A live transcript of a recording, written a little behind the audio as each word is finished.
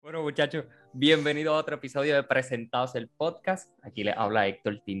Bueno, muchachos, bienvenidos a otro episodio de Presentados el Podcast. Aquí les habla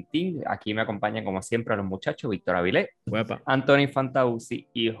Héctor Tintín. Aquí me acompañan, como siempre, los muchachos Víctor Avilés, Huepa. Anthony Fantauci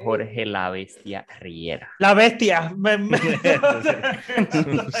y Jorge La Bestia Riera. La bestia.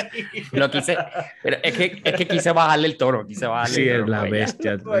 Lo quise, pero es que quise bajarle el tono. Sí, es la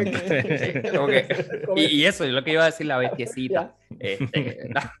bestia. Y eso es lo que iba a decir, la bestiecita.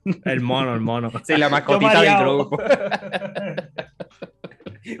 El mono. Sí, la mascotita del grupo.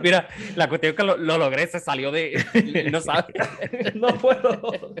 Mira, la cuestión es que lo logré, se salió de... No sabe. No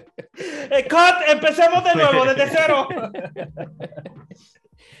puedo. ¡Cut! Empecemos de nuevo, desde cero.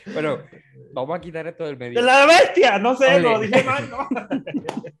 Bueno, vamos a quitar esto del medio. La bestia, no sé, lo dije mal, ¿no?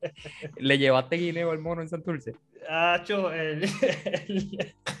 ¿Le llevaste guineo al mono en Santurce? Hacho,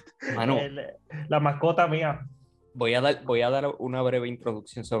 Mano, la mascota mía. voy a dar una breve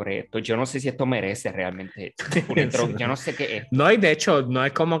introducción sobre esto. Yo no sé si esto merece realmente una introducción. Yo no sé qué es. No, y de hecho, no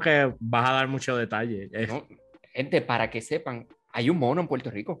es como que vas a dar mucho detalle. ¿No? Gente, para que sepan, hay un mono en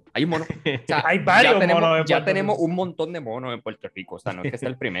Puerto Rico. Hay un mono. O sea, Hay varios monos. Ya tenemos un montón de monos en Puerto Rico. O sea, no es que sea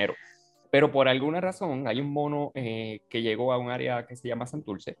el primero. Pero por alguna razón hay un mono que llegó a un área que se llama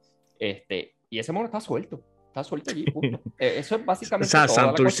Santurce. Y ese mono está suelto. Está suelto allí. Eso es básicamente. O sea, toda la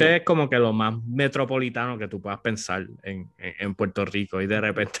Santurce cuestión. es como que lo más metropolitano que tú puedas pensar en Puerto Rico. Y de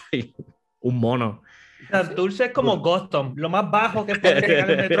repente hay un mono. Santurce es como Gotham, lo más bajo que puede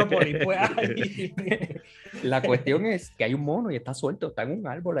llegar el Metrópolis. Pues, La cuestión es que hay un mono y está suelto, está en un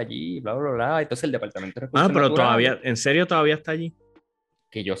árbol allí, bla, bla, bla. Entonces el Departamento de Recursos Pero Naturales, todavía, ¿en serio todavía está allí?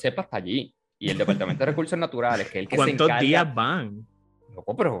 que yo sepa, está allí. Y el Departamento de Recursos Naturales, que es el que se ¿Cuántos encarga... días van?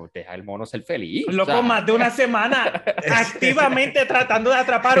 Loco, pero deja el mono ser feliz. Loco, o sea, más de una semana activamente tratando de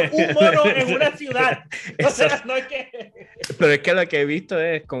atrapar un mono en una ciudad. O sea, no es que... Pero es que lo que he visto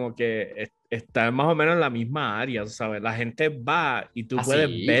es como que está más o menos en la misma área, ¿sabes? La gente va y tú puedes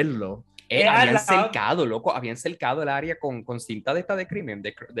sí. verlo. Habían cercado, loco, habían cercado el área con cinta de esta de crimen,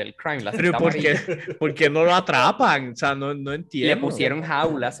 del crime. La Pero cinta ¿por qué no lo atrapan? O sea, no entiendo. Le pusieron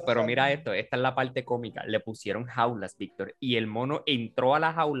jaulas, pero mira esto, esta es la parte cómica. Le pusieron jaulas, Víctor, y el mono entró a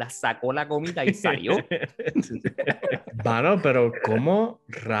la jaula, sacó la comida y salió. Bueno, pero ¿cómo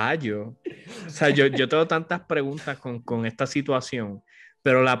rayo? O sea, yo tengo tantas preguntas con esta situación,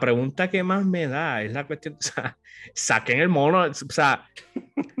 pero la pregunta que más me da es la cuestión, o sea, saquen el mono, o sea,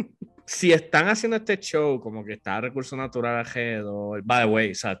 si están haciendo este show, como que está Recursos Naturales alrededor, by the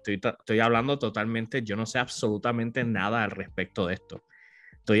way, o sea, estoy hablando totalmente, yo no sé absolutamente nada al respecto de esto.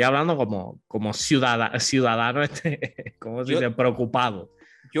 Estoy hablando como ciudadano, ¿cómo se dice? Preocupado.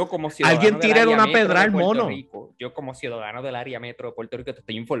 Yo como ciudadano alguien tira una pedra al mono. Rico, yo como ciudadano del área metro de Puerto Rico te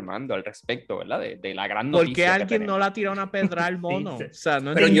estoy informando al respecto, ¿verdad? De la gran noticia. ¿Por qué alguien no la tira una pedra al mono? Sí. O sea,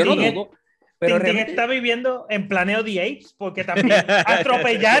 no pero yo no entiendo. dudo. Pero Tintín realmente... está viviendo en Planeo the Apes porque también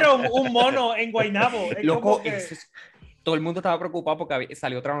atropellaron un mono en Guaynabo. Loco, todo el mundo estaba preocupado porque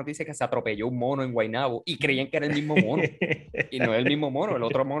salió otra noticia que se atropelló un mono en Guaynabo y creían que era el mismo mono. Y no es el mismo mono, el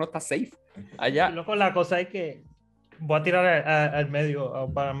otro mono está safe allá. Loco, la cosa es que voy a tirar al medio a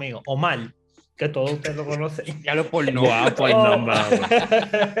un par amigo, Omar, que todos ustedes lo conocen. Ya lo por no. Pues nombre.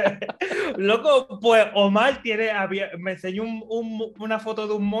 Loco, pues Omar me enseñó una foto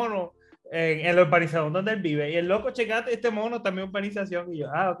de un mono en la urbanización donde él vive. Y el loco, checate, este mono también urbanización. Y yo,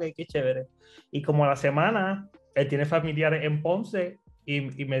 ok, qué chévere. Y como a la semana, él tiene familiares en Ponce.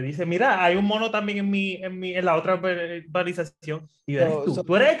 Y me dice, mira, hay un mono también en la otra urbanización. Y yo,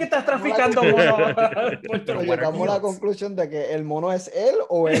 ¿tú eres el que estás traficando monos? Pero llegamos a la conclusión de que el mono es él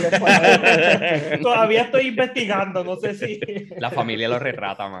o él es para él. Todavía estoy investigando, no sé si... La familia lo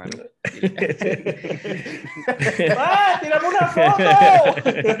retrata, mano. ¡Ah, tirame una foto!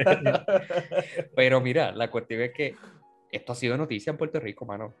 Pero mira, la cuestión es que esto ha sido noticia en Puerto Rico,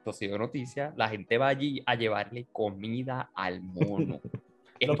 mano. Esto ha sido noticia. La gente va allí a llevarle comida al mono.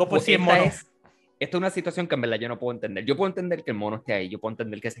 Loco, pues sí es mono. Esto es una situación que en verdad yo no puedo entender. Yo puedo entender que el mono esté ahí. Yo puedo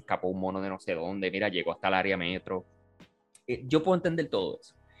entender que se escapó un mono de no sé dónde. Mira, llegó hasta el área metro. Yo puedo entender todo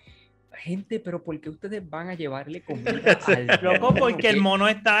eso. Gente, pero ¿por qué ustedes van a llevarle comida al Loco, mono? porque el mono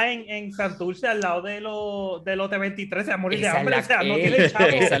está en Santurce al lado de los T23, se va a morir de hambre, o sea, no tiene chavo.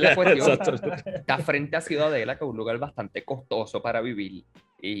 Esa es la cuestión. Está frente a Ciudadela, que es un lugar bastante costoso para vivir.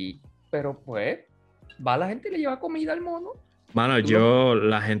 Pero pues, va la gente y le lleva comida al mono. Mano,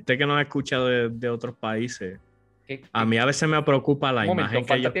 la gente que nos escucha de otros países, a mí a veces me preocupa la imagen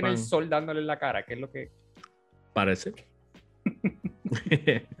que ellos tiene el ponen. sol dándole en la cara, ¿qué es lo que...? Parece.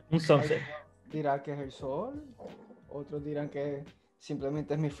 Un sunset. Dirá que es el sol, otros dirán que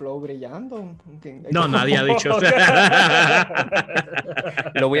simplemente es mi flow brillando. No, nadie ha dicho.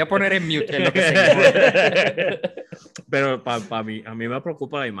 Lo voy a poner en mute, es lo que se Pero a mí me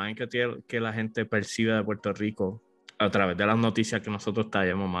preocupa la imagen que la gente percibe de Puerto Rico a través de las noticias que nosotros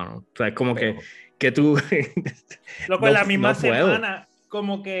traemos, mano. O sea, es como que tú... Loco, No- en la misma no puedo. semana,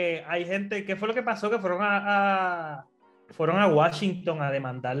 como que hay gente, ¿qué fue lo que pasó? Que fueron fueron a Washington a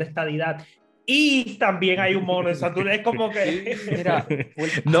demandar la estadidad. Y también hay un mono en Santurce. Es como que... Mira,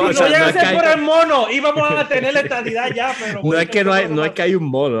 No, si o sea, no llega no a es que ser hay- por el mono, íbamos a tener la estadidad ya, pero... No es que no es que hay un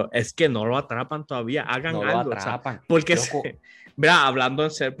modo, es que no lo atrapan todavía, hagan no algo. lo O sea, atrapan. porque Loco, mira, hablando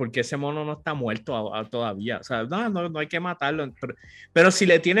en serio, porque ese mono no está muerto todavía. O sea, no hay que matarlo. Pero si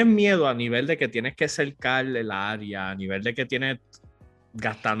le tienes miedo a nivel de que tienes que cercar el área, a nivel de que tienes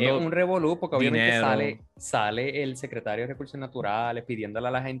gastando. es un revolú porque obviamente dinero. sale el secretario de Recursos Naturales pidiéndole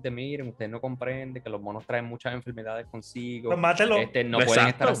a la gente, miren, usted no comprende que los monos traen muchas enfermedades consigo, Pues mátelo. no pueden estar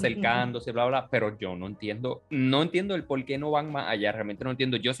Exacto. acercándose, bla, bla, pero yo no entiendo el por qué no van más allá, realmente no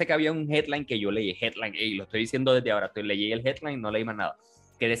entiendo. Yo sé que había un headline que yo leí, y lo estoy diciendo desde ahora, leí el headline, no leí más nada,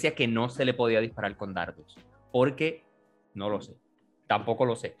 que decía que no se le podía disparar con dardos, porque no lo sé. Tampoco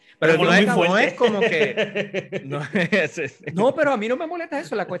lo sé. Pero Como no muy es, no fuerte. es como que. No, No, pero a mí no me molesta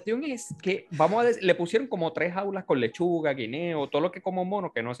eso. La cuestión es que, le pusieron como 3 jaulas con lechuga, guineo, todo lo que como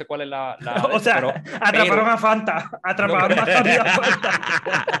mono, que no sé cuál es la O sea, pero- atraparon a Fanta. Atraparon más rápido a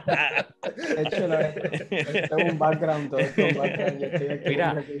Fanta. De hecho, esto es un background, todo esto es un background. Yo estoy aquí Mira,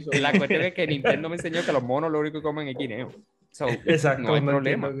 con recursos. la cuestión es que Nintendo me enseñó que los monos lo único que comen es guineo. So, Exacto. no hay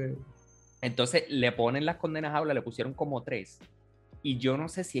problema. entiendo Entonces le ponen las condenas jaulas, le pusieron como 3. Y yo no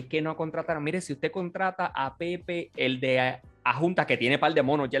sé si es que no contrataron. Mire, si usted contrata a Pepe, el de Ajunta, que tiene par de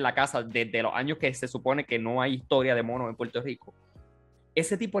monos ya en la casa desde los años que se supone que no hay historia de monos en Puerto Rico,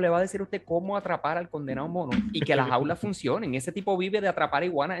 ese tipo le va a decir a usted cómo atrapar al condenado mono y que las jaulas funcionen. Ese tipo vive de atrapar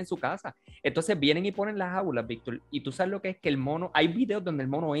iguanas en su casa. Entonces vienen y ponen las jaulas, Víctor, y tú sabes lo que es que el mono, hay videos donde el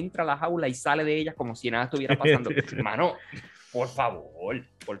mono entra a la jaula y sale de ellas como si nada estuviera pasando. Mano, por favor.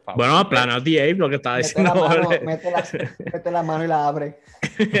 Bueno, Planet the Apes, lo que estaba diciendo. Mete la mano y la abre.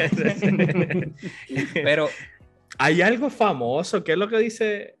 Pero hay algo famoso, ¿qué es lo que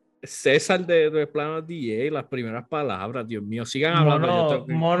dice César de Planet the Apes? Las primeras palabras, Dios mío, sigan hablando. yo tengo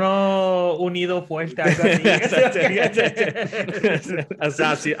que- Mono unido fuerte, algo así. O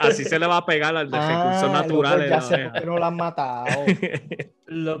sea, así se le va a pegar al de recursos naturales. Ya la sé oreja. por qué no lo han matado.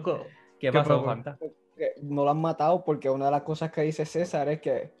 Loco. ¿qué pasó, pasó? Fanta? No lo han matado porque una de las cosas que dice César es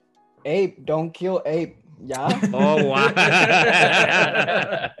que Ape, don't kill Ape. Ya. Oh, wow.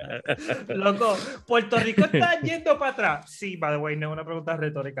 Loco, Puerto Rico está yendo para atrás. Sí, by the way, no es una pregunta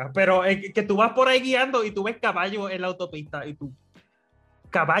retórica. Pero es que tú vas por ahí guiando y tú ves caballos en la autopista y tú.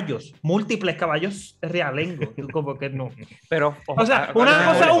 Caballos, múltiples caballos realengos. Tú como que no. Pero, O sea, una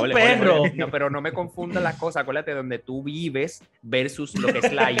cosa es un perro. No, pero no me confundan las cosas. Acuérdate donde tú vives versus lo que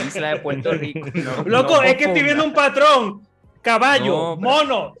es la isla de Puerto Rico. No, Loco, no es que estoy viendo un patrón. Caballo, No, pero-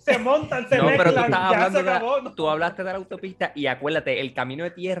 mono, se montan, se No, pero tú mezclan, estás ya hablando se acabó. tú hablaste de la autopista y acuérdate, el camino de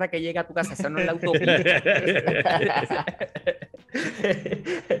tierra que llega a tu casa, eso no es la autopista.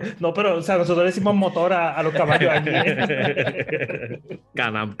 No, pero o sea, nosotros le decimos motor a los caballos aquí.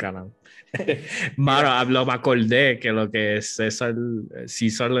 Canam. Mano, me acordé que lo que César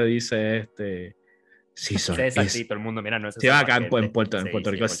le dice César César, is... sí, todo el mundo, mira, no es Sí, César acá en Vázquez, Puerto sí, Rico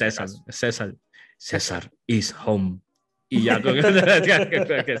sí, es por si acaso. César is home. Y ya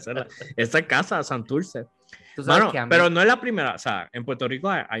esa casa, Santurce. Tú sabes Mano, que a mí- pero no es la primera, o sea, en Puerto Rico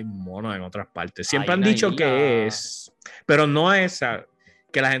hay monos en otras partes. Siempre Hay han una dicho isla- que es, pero no es, o sea,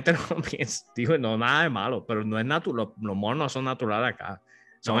 que la gente no piensa, digo, no, nada de malo, pero no es natural, los monos no son naturales acá,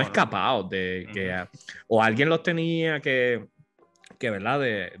 son No, no. escapados de que, o alguien los tenía que ¿verdad?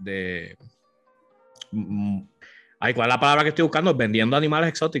 Ay, ¿cuál es la palabra que estoy buscando? Vendiendo animales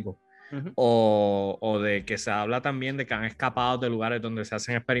exóticos. Ujú. O de que se habla también de que han escapado de lugares donde se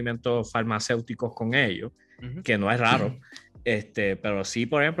hacen experimentos farmacéuticos con ellos, Ujú. que no es raro. Pero sí,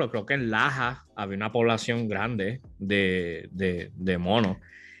 por ejemplo, creo que en Laja había una población grande de monos.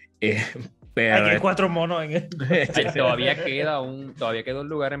 Pero Aquí hay 4 monos en esto. Todavía queda un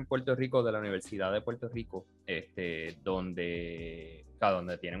lugar en Puerto Rico de la Universidad de Puerto Rico, donde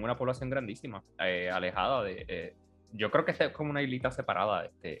tienen una población grandísima, alejada de... yo creo que esta es como una islita separada.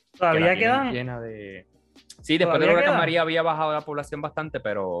 ¿Todavía que la tienen quedan? llena de... Sí, después del ¿Todavía huracán quedan? María había bajado la población bastante,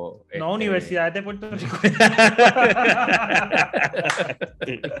 pero... No, universidades de Puerto Rico.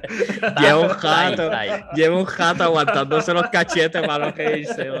 Lleva un jato aguantándose los cachetes para lo que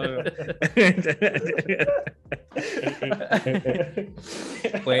dice.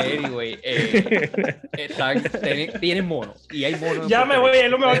 Pues, anyway, tienen monos. Y hay monos. en Ya Puerto me voy, Rico.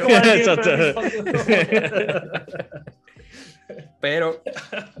 es lo mejor que voy a decir. Exacto. Pero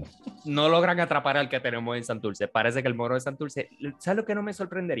no logran atrapar al que tenemos en Santurce. Parece que el mono de Santurce, ¿sabes lo que no me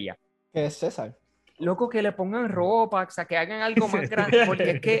sorprendería? ¿Qué es César? Loco, que le pongan ropa, o sea, que hagan algo más grande,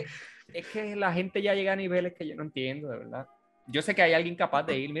 porque es que la gente ya llega a niveles que yo no entiendo, de verdad. Yo sé que hay alguien capaz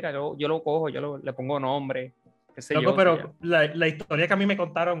de ir, mira, yo lo cojo, le pongo nombre, qué sé Loco, yo. pero la historia que a mí me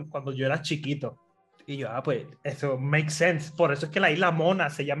contaron cuando yo era chiquito, y yo, pues eso makes sense. Por eso es que la isla Mona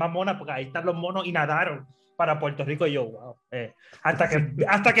se llama Mona, porque ahí están los monos y nadaron para Puerto Rico. Y yo, wow.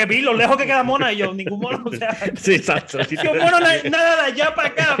 Hasta que vi lo lejos que queda Mona, y yo, ningún mono, o sea, Sí, exacto. si un mono nada de allá para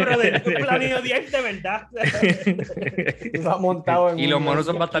acá, pero de planeo 10 de verdad. Va montado en Y los un- monos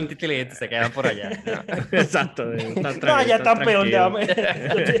son bastante inteligentes, se quedan por allá. ¿No? Exacto. No, ya están peor, déjame.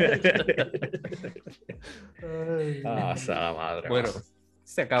 Esa madre. Bueno,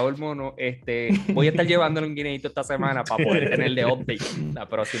 se acabó el mono. Voy a estar llevándole un guineito esta semana para poder tenerle update la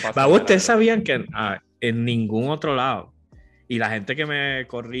próxima semana. ¿Ustedes sabían que en ningún otro lado, y la gente que me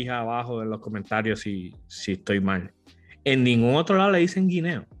corrija abajo en los comentarios si estoy mal, en ningún otro lado le dicen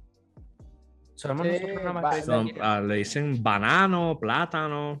guineo? Somos Sí, nosotros nada más que Son- decimos. le dicen banano,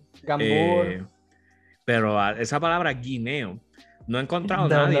 plátano, Gambur. pero esa palabra guineo no he encontrado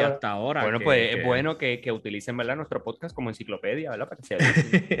No, nadie no. hasta ahora. Bueno, pues es bueno que utilicen, ¿verdad?, nuestro podcast como enciclopedia, ¿verdad? Para que sea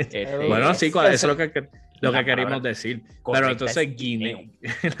útil. Bueno, sí, eso es lo que La querimos palabra decir. correcta Pero entonces es guineo,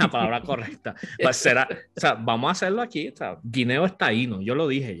 guineo. la palabra correcta. Pues será, o sea, vamos a hacerlo aquí. O sea, guineo es taíno, yo lo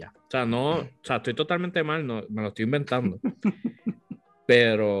dije ya. O sea, no, o sea, estoy totalmente mal, no, me lo estoy inventando.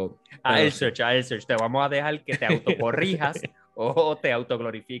 Pero A el search. Te vamos a dejar que te autocorrijas o te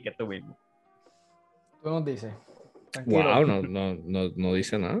autoglorifiques tú mismo. Tú nos dices. Tranquilo. wow, no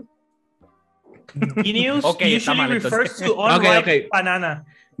dice nada. Guineos Ok, está usually mal, entonces. refers to unripe Ok. banana.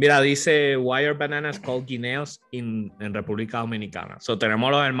 Mira, dice why are bananas called guineos en República Dominicana. So, tenemos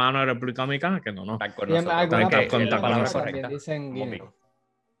los hermanos de República Dominicana que no. Están con Y en nosotros. algunas Están que con- es la están con palabra nosotros. correcta. también dicen Como guineo.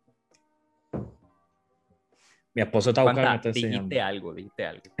 Mi esposo está buscando, me Fanta, está enseñando. dijiste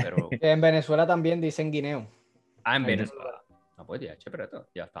algo, pero... En Venezuela también dicen guineo. En Venezuela. No, pues ya, pero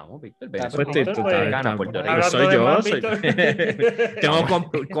ya estamos, Víctor. Pues, Venezuela, tú pues, gana Puerto Rico. Hablando soy de yo, más, soy- Víctor. Tengo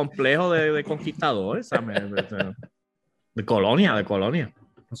complejo de conquistador, ¿sabes? De colonia.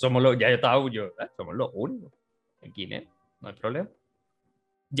 Somos los, ya yo estaba somos los únicos en Guinea, no hay problema.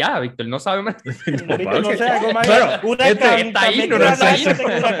 Ya, Víctor, no sabe más. Víctor, no sé, algo más. Pero, Una este, can- está ahí, también no queda está ahí. la gente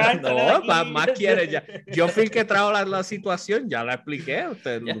con la carta de No, aquí. más quieres ya. Yo fui el que trajo la situación, ya la expliqué.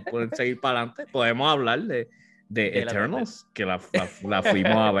 Ustedes Ya. pueden seguir para adelante. Podemos hablar de De la Eternals, que la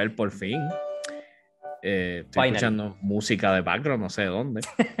fuimos a ver por fin. Estoy Finally. escuchando música de background, no sé de dónde.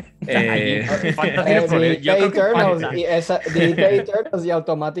 Ahí, Fanta tiene problemas. Dijiste Yo creo que Eternals, Fanta. dijiste Eternals y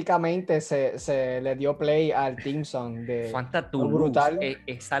automáticamente se le dio play al theme song de Fanta, tu luz, brutal.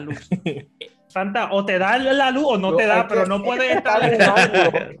 esa luz. Fanta, o te da la luz o no te da, Es que pero no puedes está en estar. un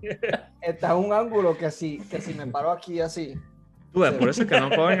ángulo. Está en un ángulo que si me paro aquí así. Tú ves, por eso es que no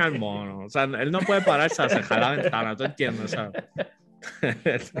cogen al mono. O sea, él no puede pararse a cerrar la ventana, ¿tú entiendes? O sea,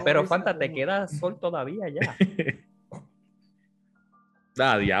 Pero Fanta, te queda sol todavía ya.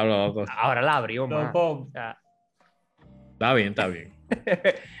 diablo, loco. Ahora la abrió más. Loco. O sea, Está bien, está bien.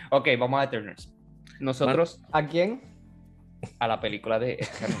 ok, vamos a Eternals. Nosotros ¿A quién? a la película de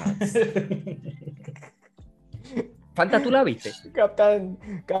Eternals. Fanta, ¿tú la viste? Captain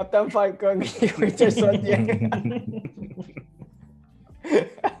Falcon y Winter Soldier.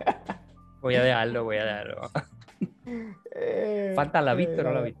 Voy a dejarlo. Fanta, ¿la viste o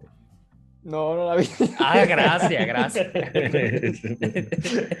no la viste? No la vi. Ah, gracias.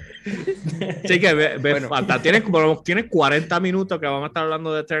 Sí, que ve, Bueno. Fanta, tienes 40 minutos que vamos a estar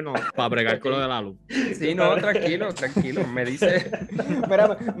hablando de Eternals para bregar con lo de la luz. Sí, no, tranquilo. Me dice.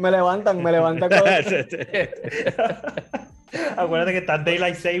 Mira, me levantan con... Acuérdate que está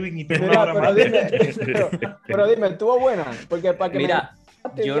Daylight Saving y tengo una Mira, hora pero más. dime, pero dime, ¿estuvo buena? Porque para que Mira,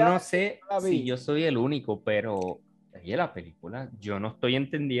 me... yo ya no sé la vi. si yo soy el único, pero oye, la película, yo no estoy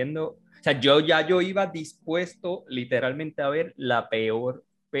entendiendo. O sea, yo iba dispuesto literalmente a ver la peor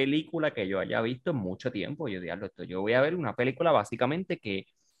película que yo haya visto en mucho tiempo. Yo diablo, yo voy a ver una película básicamente que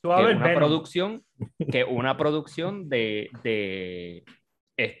Tú vas a ver una Venom. producción de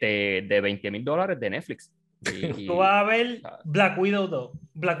 $20,000 de Netflix. Tú vas a ver Ah. Black Widow 2.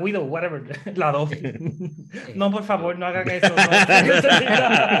 Black Widow, whatever. La 2. No, por favor, no hagan eso.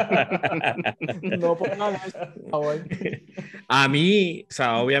 No pongan eso, por favor. A mí, o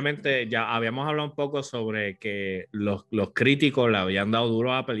sea, obviamente ya habíamos hablado un poco sobre que los críticos le habían dado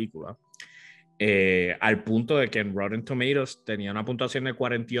duro a la película, al punto de que en Rotten Tomatoes tenía una puntuación de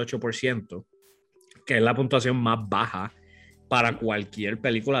 48%, que es la puntuación más baja para cualquier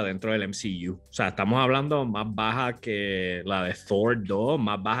película dentro del MCU. O sea, estamos hablando más baja que la de Thor 2,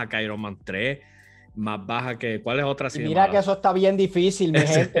 más baja que Iron Man 3, más baja que... ¿Cuál es otra? Y mira que eso está bien difícil, mi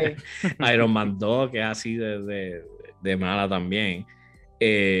gente. Iron Man 2, que es así de mala también.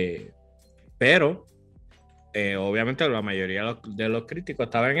 Pero, obviamente, la mayoría de los críticos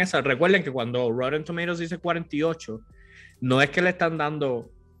estaban en esa. Recuerden que cuando Rotten Tomatoes dice 48, no es que le están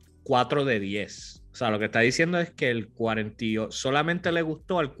dando 4 de 10. O sea, lo que está diciendo es que el 48, solamente le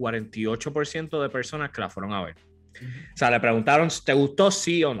gustó al 48% de personas que la fueron a ver. O sea, le preguntaron, ¿te gustó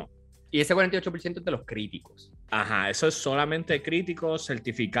sí o no? Y ese 48% es de los críticos. Ajá, eso es solamente críticos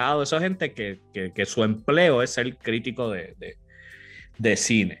certificados, eso es gente que su empleo es ser crítico de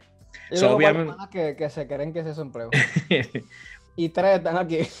cine. Y luego obviamente... que se creen que ese es su empleo. Y 3 están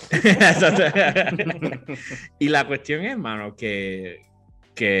aquí. Y la cuestión es, hermano, que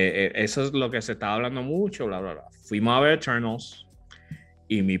eso es lo que se estaba hablando mucho, bla, bla, bla. Fuimos a ver Eternals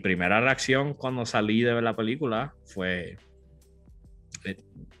y mi primera reacción cuando salí de ver la película fue...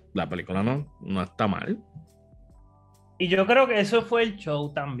 la película no está mal. Y yo creo que eso fue el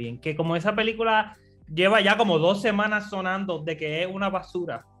show también, que como esa película lleva ya como 2 semanas sonando de que es una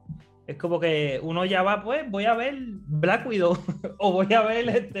basura, es como que uno ya va, pues voy a ver Black Widow o voy a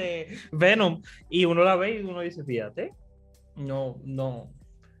ver Venom, y uno la ve y uno dice, fíjate, no,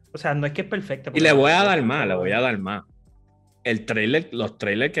 o sea, no es que es perfecta. Y le voy a dar más. Los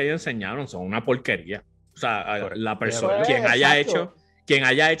trailers que ellos enseñaron son una porquería. O sea, la persona, quien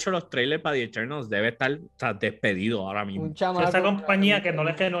haya hecho los trailers para The Eternals debe estar, o sea, despedido ahora mismo. Esa compañía que no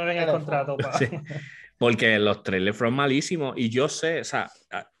les renueven el contrato. Sí, porque los trailers fueron malísimos y yo sé, o sea,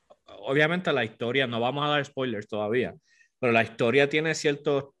 obviamente la historia, no vamos a dar spoilers todavía, pero la historia tiene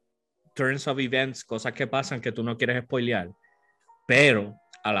ciertos turns of events, cosas que pasan que tú no quieres spoilear, pero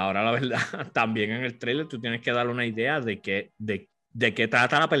a la hora, la verdad, también en el trailer tú tienes que darle una idea de qué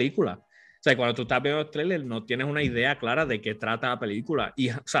trata la película. O sea, cuando tú estás viendo el trailer no tienes una idea clara de qué trata la película.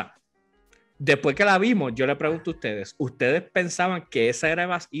 Y, o sea, después que la vimos, yo le pregunto a ¿ustedes pensaban que esa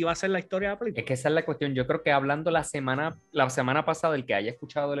iba a ser la historia de la película? Es que esa es la cuestión. Yo creo que hablando la semana pasada, el que haya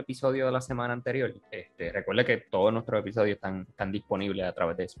escuchado el episodio de la semana anterior, recuerde que todos nuestros episodios están disponibles a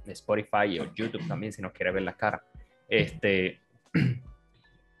través de Spotify o YouTube también, si nos quiere ver las caras.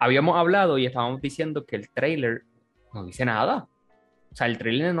 Habíamos hablado y estábamos diciendo que el trailer no dice nada. O sea, el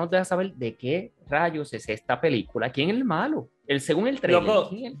trailer no te deja saber de qué rayos es esta película. ¿Quién es el malo? Según el trailer,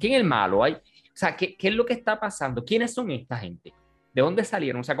 ¿quién es el malo? O sea, ¿qué es lo que está pasando? ¿Quiénes son esta gente? ¿De dónde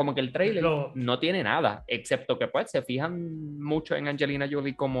salieron? O sea, como que el trailer no tiene nada, excepto que pues se fijan mucho en Angelina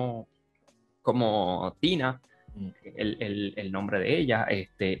Jolie como Tina, el nombre de ella,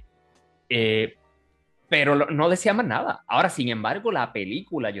 pero no decía más nada. Ahora, sin embargo, la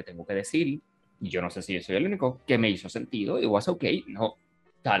película, yo tengo que decir, y yo no sé si yo soy el único, que me hizo sentido. It was okay. No, o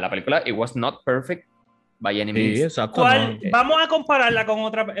sea, la película, it was not perfect by any means. Sí, exacto. Vamos a compararla con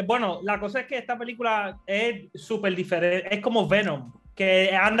otra. Bueno, la cosa es que esta película es súper diferente. Es como Venom,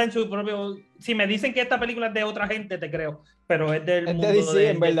 que anda en su propio... Si me dicen que esta película es de otra gente, te creo. Pero es del mundo de DC,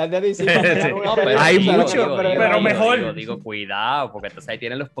 en verdad es de DC. No, pero hay mucho, pero mejor. Digo, cuidado, porque entonces ahí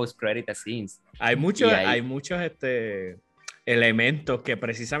tienen los post-credit scenes. Hay muchos elementos que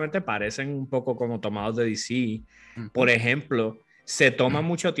precisamente parecen un poco como tomados de DC. Por ejemplo, se toma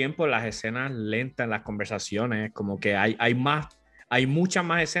mucho tiempo en las escenas lentas, en las conversaciones, como que hay muchas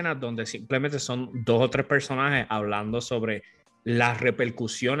más escenas donde simplemente son 2 o 3 personajes hablando sobre las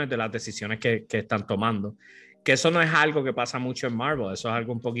repercusiones de las decisiones que están tomando. Que eso no es algo que pasa mucho en Marvel, eso es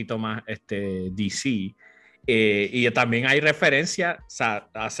algo un poquito más DC. Y también hay referencia, o sea,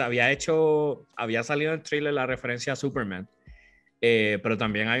 había salido en el trailer la referencia a Superman. Pero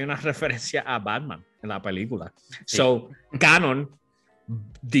también hay una referencia a Batman en la película. Sí. So, canon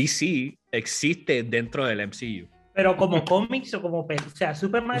DC existe dentro del MCU. Pero como cómics o como... O sea,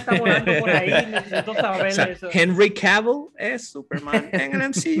 Superman está volando por ahí, necesito saber o sea, eso. Henry Cavill es Superman en el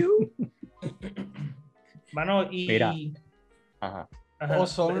MCU. Bueno, y... Mira. Ajá. O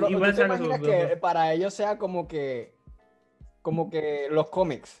son los... ¿Tú te imaginas que para ellos sea como que los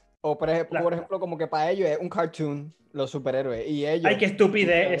cómics? O por ejemplo, como que para ellos es un cartoon, los superhéroes. Y ellos... Ay, qué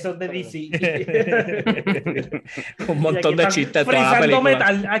estupidez, eso es de DC. Un montón de chistes toda la película.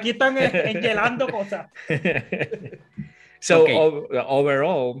 Metal. Aquí están engelando cosas. So, okay.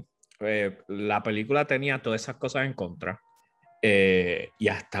 Overall, la película tenía todas esas cosas en contra. Y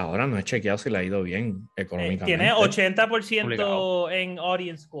hasta ahora no he chequeado si le ha ido bien económicamente. Tiene 80% en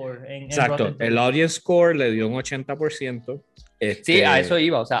audience score. Exacto, el audience score le dio un 80%. Sí, a eso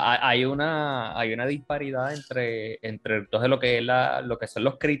iba. O sea, hay una disparidad entre entonces lo que son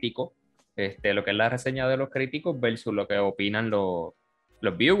los críticos lo que es la reseña de los críticos versus lo que opinan los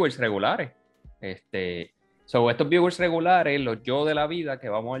viewers regulares. Sobre estos viewers regulares, los yo de la vida que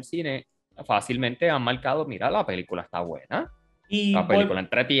vamos al cine, fácilmente han marcado, mira, la película está buena, la película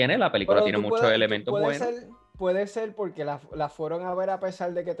entretiene, la película tiene muchos elementos buenos. Puede ser porque la fueron a ver a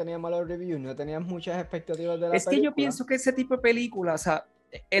pesar de que tenía malos reviews, no tenían muchas expectativas de la película. Es que yo pienso que ese tipo de películas, o sea,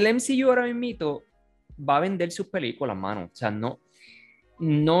 el MCU ahora mismo va a vender sus películas, mano. O sea,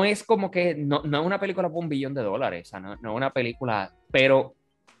 no es como que, no es una película por $1 billón, o sea, no es una película, pero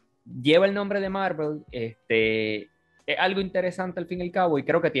lleva el nombre de Marvel, es algo interesante al fin y al cabo, y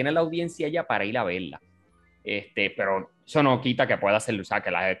creo que tiene la audiencia ya para ir a verla. Pero eso no quita que pueda ser, o sea,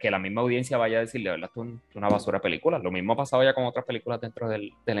 que la misma audiencia vaya a decirle, ¿verdad? Esto es una basura de películas. Lo mismo ha pasado ya con otras películas dentro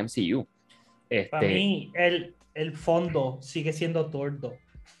del MCU. Para mí, el fondo sigue siendo tordo.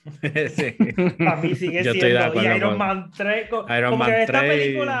 Sí. Para mí sigue Yo siendo. Y Iron Man 3. Iron Man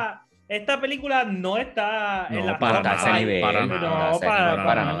 3. Esta película no está en la para ese nivel. Para nada. No,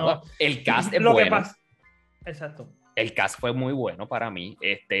 para nada. El cast es lo bueno. Exacto. El cast fue muy bueno para mí.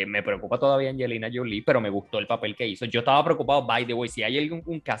 Me preocupa todavía Angelina Jolie, pero me gustó el papel que hizo. Yo estaba preocupado, by the way, si hay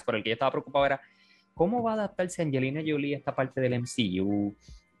un cast por el que yo estaba preocupado era ¿cómo va a adaptarse Angelina Jolie a esta parte del MCU?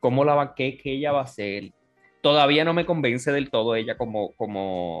 ¿Cómo qué ella va a hacer? Todavía no me convence del todo ella como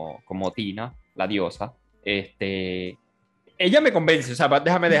Tina, la diosa. Ella me convence, o sea,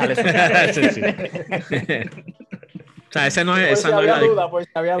 déjame dejar eso. Sí. O sea, ese no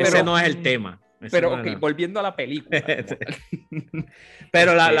es el tema. Pero, ok, volviendo a la película.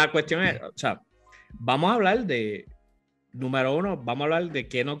 Pero la cuestión es, o sea, vamos a hablar de, número uno, vamos a hablar de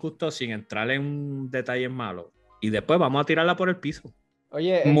qué nos gustó sin entrar en un detalle malo. Y después vamos a tirarla por el piso.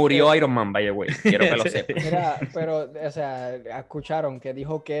 Oye, murió Iron Man, by the way. Quiero que lo sepan. Mira, pero, o sea, escucharon que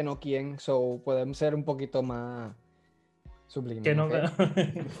dijo que no quién, so podemos ser un poquito más sublimes. Que no, ¿okay?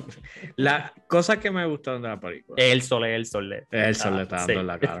 La cosa que me gustó de la película. El sol le está dando en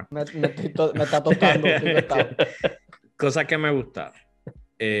la cara. Me está tostando. Cosa que me gusta.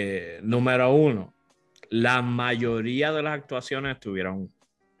 Número uno, la mayoría de las actuaciones estuvieron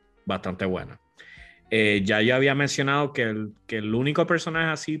bastante buenas. Ya yo había mencionado que el único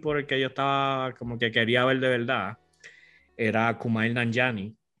personaje así por el que yo estaba como que quería ver de verdad era Kumail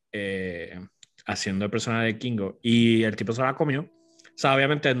Nanjiani haciendo el personaje de Kingo, y el tipo se la comió. O sea,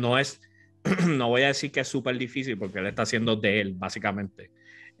 obviamente no voy a decir que es súper difícil porque él está haciendo de él, básicamente.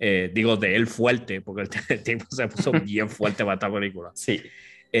 Digo de él fuerte, porque el tipo se puso bien fuerte para esta película. Sí.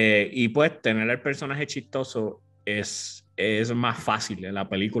 Y pues tener el personaje chistoso es más fácil en la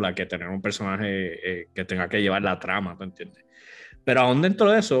película que tener un personaje que tenga que llevar la trama, ¿tú entiendes? Pero aún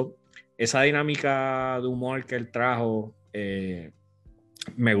dentro de eso, esa dinámica de humor que él trajo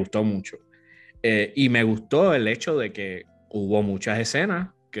me gustó mucho. Y me gustó el hecho de que hubo muchas escenas,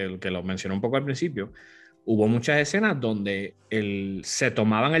 que lo mencioné un poco al principio, hubo muchas escenas donde se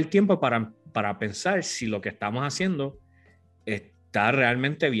tomaban el tiempo para pensar si lo que estamos haciendo está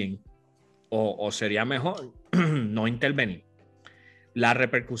realmente bien o sería mejor no intervenir. Las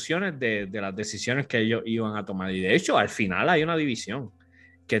repercusiones de las decisiones que ellos iban a tomar. Y de hecho, al final hay una división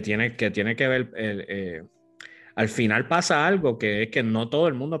que tiene que ver. Al final pasa algo que es que no todo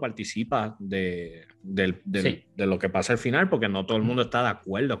el mundo participa de lo que pasa al final, porque no todo el mundo está de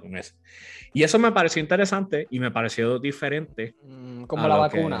acuerdo con eso. Y eso me pareció interesante y me pareció diferente. Como la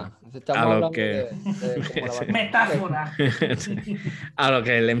vacuna. Metáfora. A lo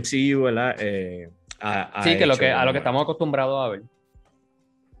que el MCU, ¿verdad? Sí, que a lo que estamos acostumbrados a ver.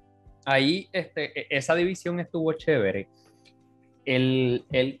 Ahí esa división estuvo chévere.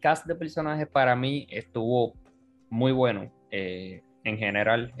 El cast de personajes para mí estuvo muy bueno en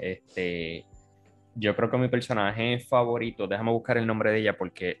general. Yo creo que mi personaje favorito, déjame buscar el nombre de ella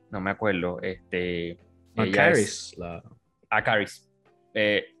porque no me acuerdo. Macaris. Acaris.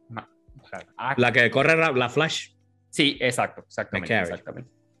 La que corre la Flash. Sí, exactamente.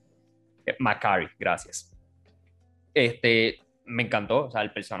 Macari, gracias. Me encantó, o sea,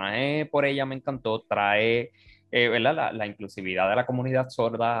 el personaje por ella me encantó, trae ¿verdad? La inclusividad de la comunidad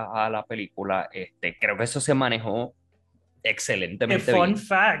sorda a la película. Creo que eso se manejó excelentemente bien. Fun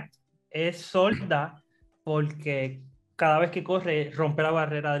fact, es sorda porque cada vez que corre rompe la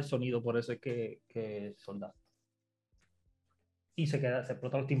barrera del sonido, por eso es que es sorda. Y se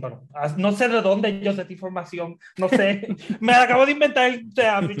explota los tímpanos. No sé de dónde yo sé esta información, no sé, me la acabo de inventar.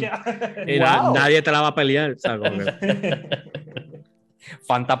 Wow. Nadie te la va a pelear, ¿sabes?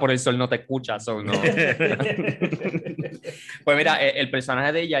 Fanta por el sol no te escucha, no. Pues mira, el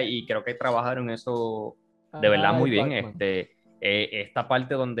personaje de ella, y creo que trabajaron eso de verdad muy bien. Esta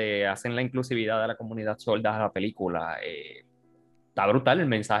parte donde hacen la inclusividad de la comunidad sorda a la película, está brutal el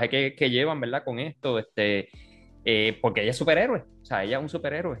mensaje que llevan, ¿verdad? Con esto, porque ella es superhéroe, o sea, ella es un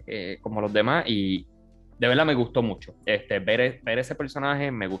superhéroe como los demás y de verdad me gustó mucho. Ver ese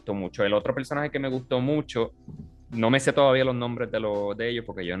personaje me gustó mucho. El otro personaje que me gustó mucho, no me sé todavía los nombres de ellos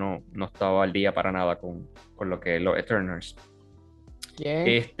porque yo no estaba al día para nada con lo que es los Eternals. ¿Quién?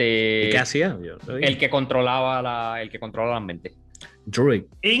 ¿Y qué hacía? El que controla la mente. Druid.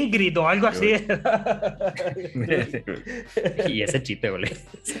 Ingrid o algo así. Y ese chiste, boludo.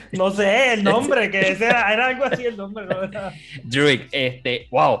 No sé el nombre, que ese era algo así el nombre. ¿No? Druid,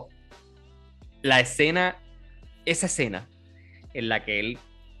 wow. Esa escena en la que él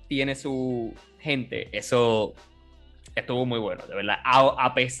tiene su gente, eso estuvo muy bueno, de verdad.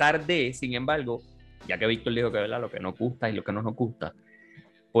 A pesar de, sin embargo, ya que Víctor dijo que ¿verdad? Lo que nos gusta y lo que no nos gusta,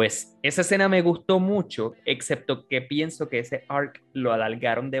 pues esa escena me gustó mucho, excepto que pienso que ese arc lo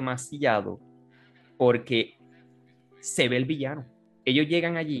alargaron demasiado porque se ve el villano. Ellos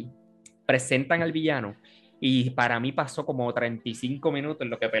llegan allí, presentan al villano y para mí pasó como 35 minutos en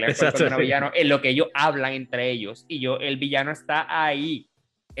lo que pelean con el villano, en lo que ellos hablan entre ellos y el villano está ahí.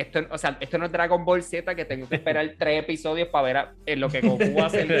 Esto no es Dragon Ball Z que tengo que esperar 3 episodios para ver en lo que Goku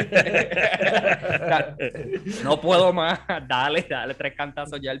hace. No puedo más. Dale 3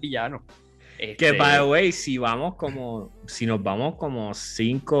 cantazos ya al villano. Que, by the way, si nos vamos como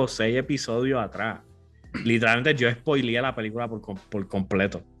 5 o 6 episodios atrás, literalmente yo spoileé la película por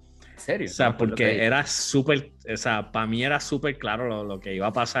completo. ¿En serio? O sea, porque era súper, o sea, para mí era súper claro lo que iba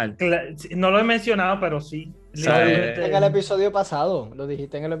a pasar. No lo he mencionado, pero sí. Lo dijiste en el episodio pasado.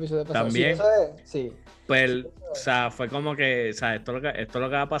 También. Sí. Pues, o sea, fue como que, o sea, esto es lo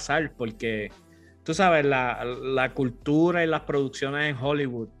que va a pasar, porque, tú sabes, la cultura y las producciones en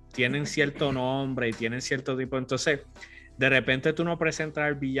Hollywood tienen cierto nombre y tienen cierto tipo, entonces, de repente tú no presentas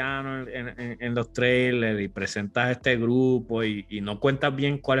al villano en los trailers y presentas a este grupo y no cuentas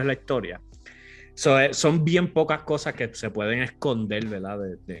bien cuál es la historia. Son bien pocas cosas que se pueden esconder, ¿verdad?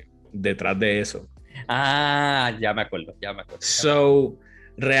 Detrás de eso. Ah, ya me acuerdo. So,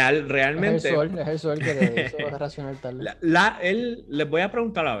 realmente... Es el sol que le hizo racional tarde. Les voy a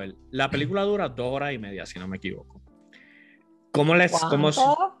preguntar, a ver, la película dura 2 horas y media, si no me equivoco.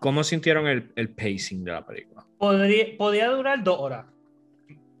 ¿Cómo sintieron el pacing de la película? Podía durar 2 horas.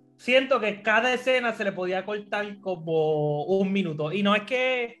 Siento que cada escena se le podía cortar como 1 minuto. Y no es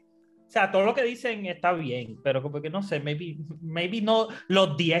que, o sea, todo lo que dicen está bien, pero como que no sé, maybe no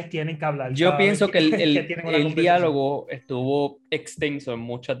los 10 tienen que hablar. Yo pienso que el diálogo estuvo extenso en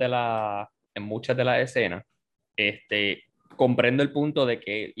muchas de las escenas. Comprendo el punto de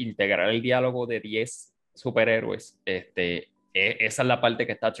que integrar el diálogo de 10 superhéroes, esa es la parte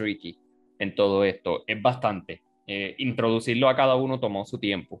que está tricky en todo esto. Es bastante. Introducirlo a cada uno tomó su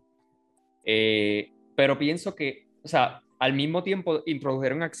tiempo. Pero pienso que, o sea, al mismo tiempo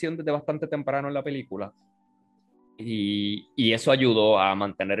introdujeron acción desde bastante temprano en la película y eso ayudó a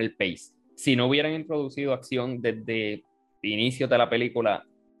mantener el pace. Si no hubieran introducido acción desde inicio de la película,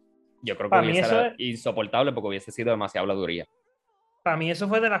 yo creo que hubiese sido insoportable porque hubiese sido demasiado habladuría. Para mí eso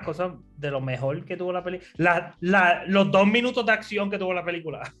fue de las cosas, de lo mejor que tuvo la película. Los 2 minutos de acción que tuvo la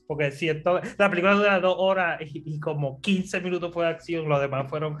película. Porque siento, la película dura 2 horas y como 15 minutos fue de acción. Los demás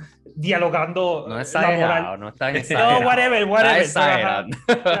fueron dialogando. No está exagerado, no está exagerado. No, whatever. Está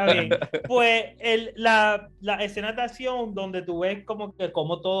bien. Pues la escena de acción donde tú ves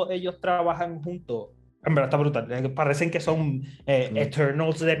como todos ellos trabajan juntos. En verdad está brutal. Parecen que son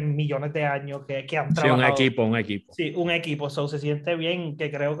Eternals de millones de años que han trabajado. Sí, un equipo. Sí, un equipo. So, se siente bien,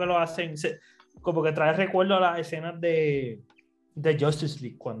 que creo que lo hacen. Como que trae recuerdo a las escenas de Justice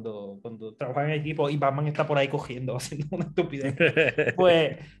League cuando trabajan en equipo y Batman está por ahí cogiendo, haciendo una estupidez.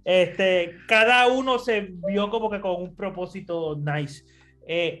 Pues cada uno se vio como que con un propósito nice.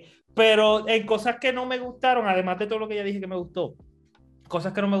 Pero en cosas que no me gustaron, además de todo lo que ya dije que me gustó,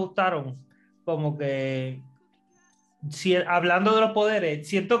 cosas que no me gustaron, como que hablando de los poderes,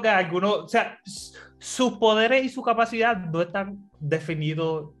 siento que algunos, o sea, sus poderes y su capacidad no están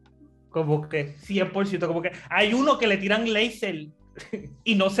definidos como que 100%, como que hay uno que le tiran láser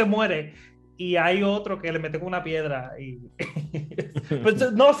y no se muere y hay otro que le mete con una piedra y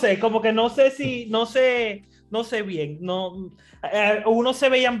pues, no sé, como que no sé bien, unos se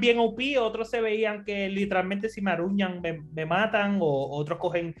veían bien OP, otros se veían que literalmente si me aruñan me matan, o otros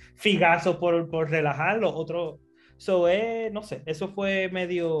cogen figazos por relajarlo, otros, no sé, eso fue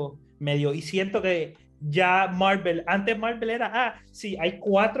medio, y siento que ya antes Marvel era, sí, hay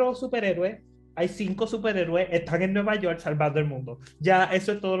 4 superhéroes, hay 5 superhéroes, están en Nueva York salvando el mundo, ya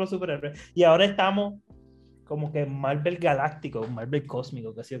eso es todos los superhéroes, y ahora estamos como que Marvel galáctico, Marvel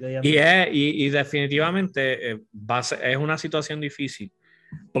cósmico, que así que y definitivamente es una situación difícil,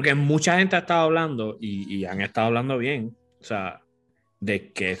 porque mucha gente ha estado hablando, y han estado hablando bien, o sea,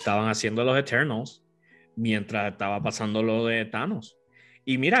 de que estaban haciendo los Eternals mientras estaba pasando lo de Thanos.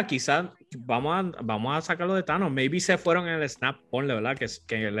 Y mira, quizás vamos a sacarlo de Thanos. Maybe se fueron en el snap, ponle, ¿verdad?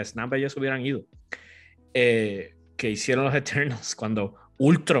 Que en el snap ellos hubieran ido. Que hicieron los Eternals cuando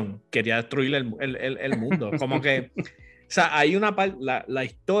Ultron quería destruir el mundo. Como que, o sea, hay una parte, la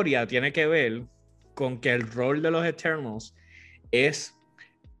historia tiene que ver con que el rol de los Eternals es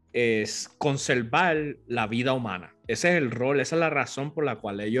conservar la vida humana. Ese es el rol, esa es la razón por la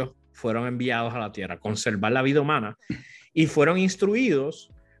cual ellos fueron enviados a la Tierra, conservar la vida humana. Y fueron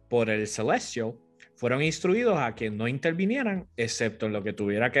instruidos por el Celestial, fueron instruidos a que no intervinieran, excepto en lo que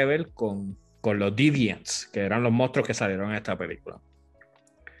tuviera que ver con los Deviants, que eran los monstruos que salieron en esta película.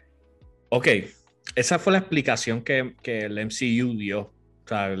 Ok, esa fue la explicación que el MCU dio. O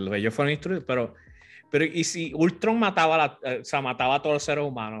sea, ellos fueron instruidos, pero ¿y si Ultron mataba a todos los seres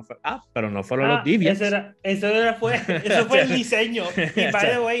humanos? Pero no fueron los Deviants. Eso fue el diseño. Y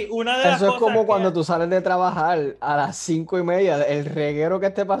by the way, una de las eso es cosas como cuando tú sales de trabajar a las 5:30, el reguero que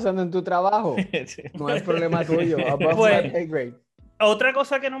esté pasando en tu trabajo no es problema tuyo. Otra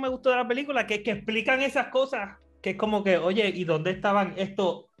cosa que no me gustó de la película, que explican esas cosas, que es como que, oye, ¿y dónde estaban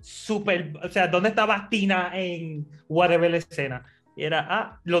estos o sea, dónde estaba Tina en whatever escena? Y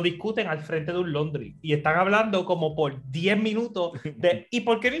era, lo discuten al frente de un laundry y están hablando como por 10 minutos de ¿y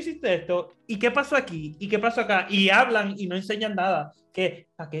por qué no hiciste esto? ¿Y qué pasó aquí? ¿Y qué pasó acá? Y hablan y no enseñan nada.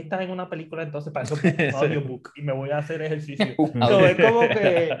 ¿Para qué estás en una película entonces? Para eso un audiobook y me voy a hacer ejercicio. Es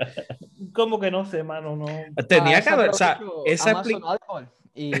como que no sé, mano, no. Tenía que haber, o sea,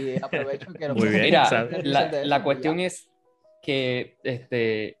 y aprovecho que lo muy bien. Mira, la cuestión es que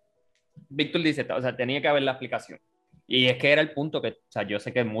Víctor dice, o sea, tenía que haber la explicación. Y es que era el punto que, o sea, yo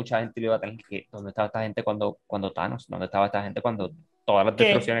sé que mucha gente le iba a tener que, ¿dónde estaba esta gente cuando Thanos? ¿Dónde estaba esta gente cuando todas las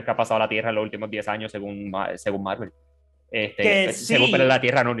destrucciones que ha pasado a la Tierra en los últimos 10 años según Marvel? Según pero la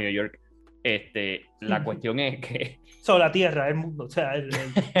Tierra, no New York. La cuestión es que... La Tierra, el mundo, o sea...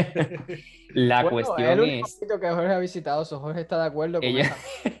 La cuestión es... El que Jorge ha visitado, Jorge está de acuerdo con ella...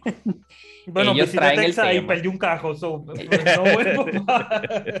 Bueno, ellos traen Texas el y tema. perdí un cajo.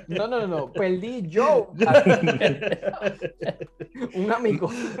 No, perdí yo. Un amigo.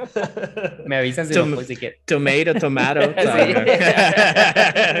 Me avisan si no, si quieren. Tomato.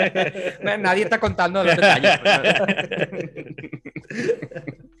 Nadie está contando los detalles.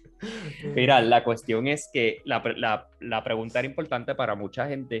 Mira, la cuestión es que la pregunta era importante para mucha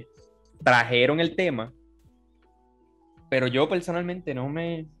gente. Trajeron el tema, pero yo personalmente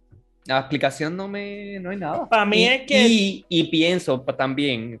la explicación no hay nada. Para mí es que... Y pienso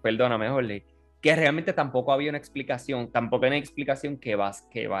también, perdóname, Jorge, que realmente tampoco había una explicación que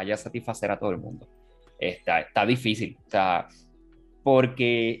vaya a satisfacer a todo el mundo. Está difícil, o sea,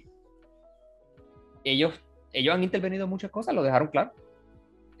 porque ellos han intervenido en muchas cosas, lo dejaron claro.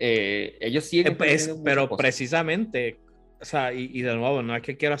 Ellos siguen pero precisamente, o sea, y de nuevo, no es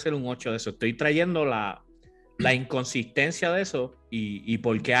que quiero hacer un 8 de eso, estoy trayendo la inconsistencia de eso y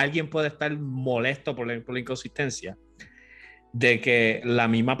por qué alguien puede estar molesto por la inconsistencia de que la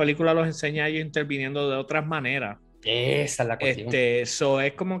misma película los enseña a ellos interviniendo de otras maneras. Esa es la cuestión. Eso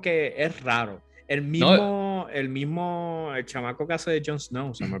es como que es raro. El chamaco que hace de Jon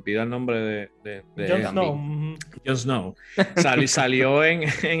Snow, se me olvidó el nombre de Jon Snow. Salió en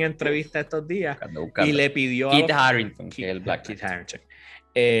entrevista estos días y le pidió Kit Harington, que es el Black Kit Harington.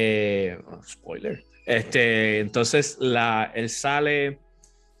 Spoiler. Entonces él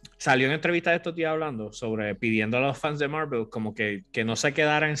salió en entrevista de estos días hablando sobre pidiendo a los fans de Marvel como que no se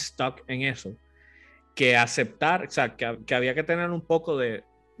quedaran stuck en eso, que aceptar, o sea, que había que tener un poco de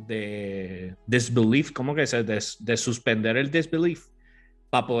disbelief, ¿cómo que se de suspender el disbelief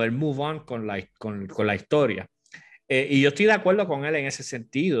para poder move on con la historia. Y yo estoy de acuerdo con él en ese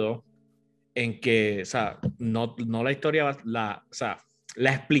sentido, en que, o sea, no la historia, la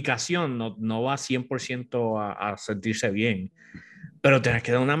explicación no va 100% a sentirse bien, pero tienes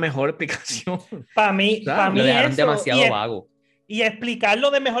que dar una mejor explicación. Para mí lo dejaron demasiado vago. Y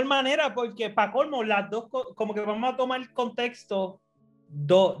explicarlo de mejor manera, porque para colmo, las dos, como que vamos a tomar el contexto,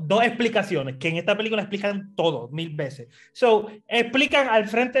 dos explicaciones, que en esta película explican todo 1000 veces. Explican al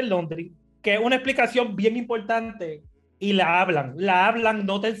frente del laundry, que es una explicación bien importante, y la hablan,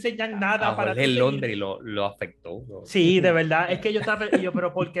 no te enseñan nada para el laundry lo afectó. Sí, de verdad, es que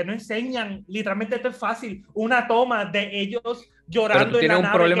pero ¿por qué no enseñan? Literalmente esto es fácil, una toma de ellos llorando. Pero tú tienes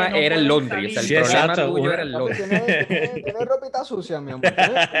un problema, era el laundry, o sea, el problema tuyo era el laundry. Tiene ropita sucia, mi amor.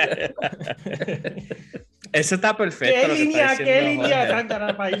 Ese está perfecto. ¿Qué línea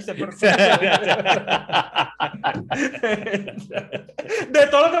Santana para irse? De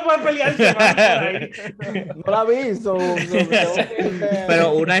todo lo que pueden pelear se van por ahí. No la vi.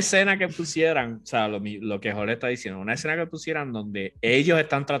 Pero una escena que pusieran, o sea, lo que Jorge está diciendo, una escena que pusieran donde ellos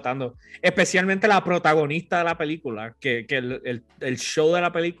están tratando, especialmente la protagonista de la película, que el show de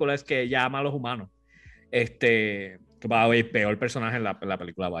la película es que ella ama a los humanos. Que va a ver peor personaje en la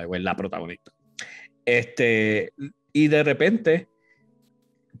película, va a ver la protagonista. Y de repente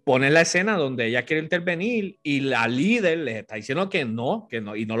ponen la escena donde ella quiere intervenir y la líder les está diciendo que no,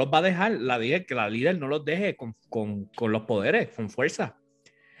 y no los va a dejar. Que la líder no los deje con los poderes, con fuerza.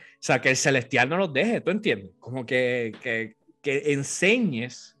 O sea, que el celestial no los deje, ¿tú entiendes? Como que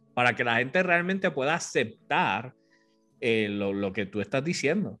enseñes para que la gente realmente pueda aceptar lo que tú estás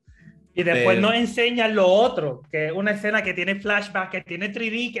diciendo. Y después nos enseñan lo otro, que es una escena que tiene flashback, que tiene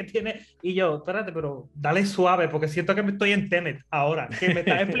 3D, que tiene... Y yo, espérate, pero dale suave, porque siento que me estoy en Tenet ahora, que me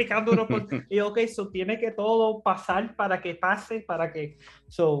estás explicando uno por... Y yo, ok, tiene que todo pasar para que pase, para que...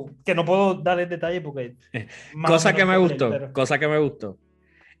 que no puedo darle detalle porque... Cosa que me gustó.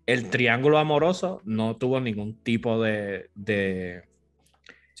 El triángulo amoroso no tuvo ningún tipo de...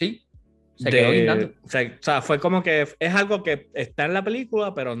 Sí. Se quedó guindando. O sea, fue como que es algo que está en la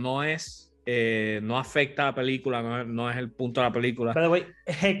película, pero no no afecta a la película, no es el punto de la película. Pero, güey,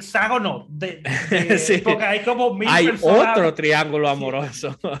 hexágono. Sí. Porque hay como 1000 hay personas. Otro triángulo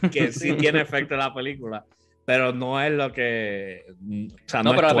amoroso que sí tiene efecto en la película, pero no es lo que... O sea,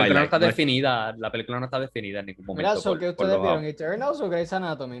 no, pero la película no está definida. La película no está definida en ningún momento. Mira, ¿qué ustedes vieron? ¿Eternals o Grey's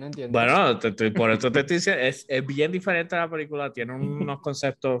Anatomy? No entiendo. Bueno, por eso te estoy diciendo, es bien diferente a la película, tiene unos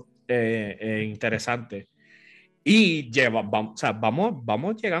conceptos interesantes. Y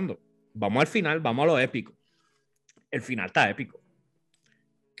vamos llegando. Vamos al final, vamos a lo épico. El final está épico.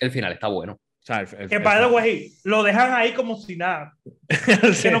 El final está bueno. O sea, que para güey, lo dejan ahí como si nada.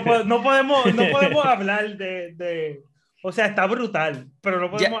 Sí. Que no podemos hablar de... O sea, está brutal, pero no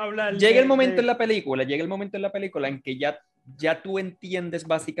podemos hablar... Llega el momento en la película en que ya tú entiendes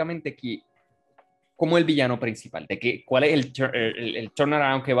básicamente como el villano principal, de que cuál es el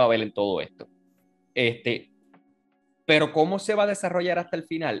turnaround que va a haber en todo esto. Pero cómo se va a desarrollar hasta el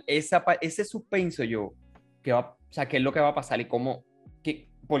final, ese suspenso qué es lo que va a pasar y cómo...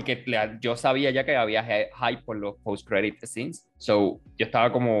 porque yo sabía ya que había hype por los post-credit scenes, yo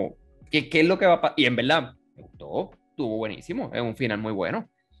estaba como, ¿qué es lo que va a pasar? Y en verdad, me gustó, estuvo buenísimo, es un final muy bueno.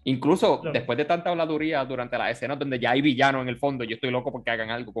 Incluso después de tanta habladuría durante las escenas donde ya hay villanos en el fondo, yo estoy loco porque hagan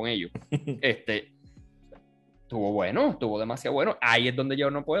algo con ellos. Estuvo bueno, estuvo demasiado bueno. Ahí es donde yo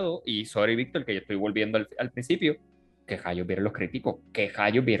no puedo, y sorry, Víctor, que yo estoy volviendo al principio, que rayos vieron los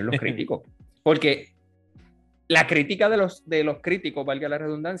críticos, porque la crítica de los críticos, valga la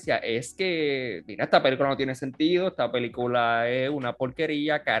redundancia, es que, mira, esta película no tiene sentido, esta película es una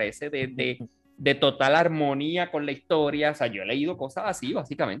porquería, carece de total armonía con la historia. O sea, yo he leído cosas así,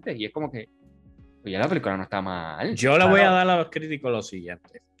 básicamente, y es como que, oye, la película no está mal. Yo le voy a dar a los críticos lo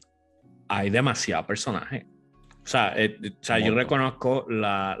siguiente. Hay demasiado personaje. O sea, yo reconozco,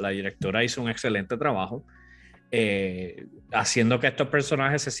 la directora hizo un excelente trabajo haciendo que estos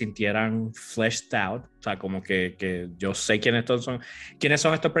personajes se sintieran fleshed out. O sea, como que yo sé quiénes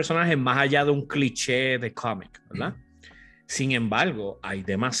son estos personajes más allá de un cliché de cómic, ¿verdad? Sin embargo, hay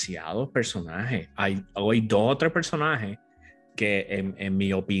demasiados personajes. Hay 2 o 3 personajes que, en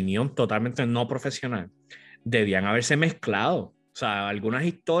mi opinión, totalmente no profesional, debían haberse mezclado. O sea, algunas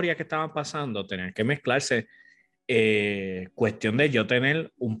historias que estaban pasando tenían que mezclarse. Cuestión de yo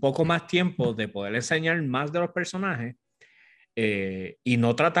tener un poco más tiempo de poder enseñar más de los personajes y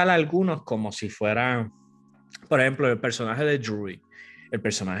no tratar a algunos como si fueran, por ejemplo, el personaje de Druid. El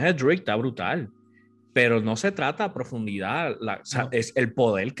personaje de Druid está brutal, pero no se trata a profundidad. O sea, es el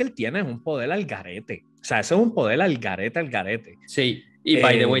poder que él tiene, es un poder al garete. O sea, ese es un poder al garete. Sí, y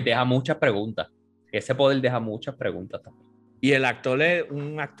by the way, deja muchas preguntas. Ese poder deja muchas preguntas también. Y el actor es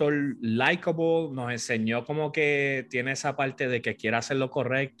un actor likable, nos enseñó como que tiene esa parte de que quiere hacer lo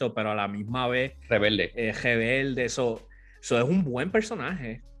correcto, pero a la misma vez... Rebelde. Eso es un buen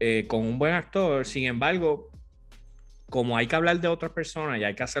personaje, con un buen actor. Sin embargo, como hay que hablar de otras personas y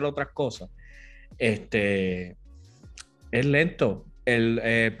hay que hacer otras cosas, es lento.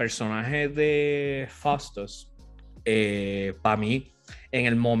 El personaje de Faustus, para mí, en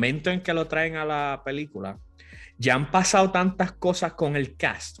el momento en que lo traen a la película, ya han pasado tantas cosas con el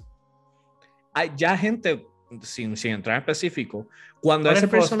cast. Hay ya gente, sin entrar en específico, cuando ese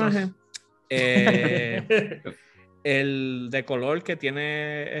personaje, el de color que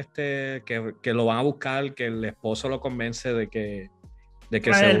tiene, que lo van a buscar, que el esposo lo convence de que de que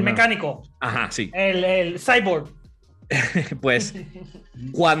el mecánico. Ajá, sí. El cyborg. Pues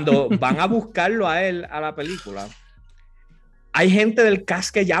cuando van a buscarlo a él a la película, hay gente del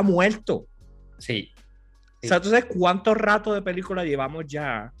cast que ya ha muerto. Sí. O sea, ¿tú sabes cuánto rato de película llevamos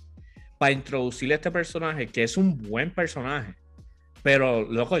ya para introducirle a este personaje, que es un buen personaje? Pero,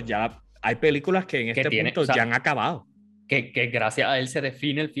 loco, ya hay películas que en este punto ya han acabado. Que gracias a él se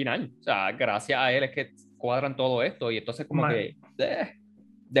define el final. O sea, gracias a él es que cuadran todo esto. Y entonces como que...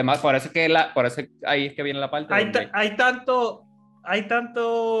 Demás, parece que ahí es que viene la parte hay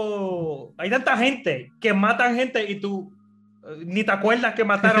tanta gente que matan gente y tú ni te acuerdas que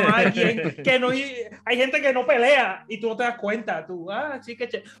mataron a alguien, que no hay gente que no pelea y tú no te das cuenta, sí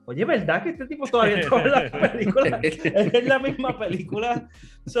que oye, ¿verdad que este tipo todavía está en la película? Es la misma película.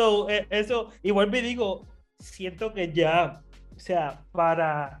 Eso, y vuelvo y digo, siento que ya, o sea,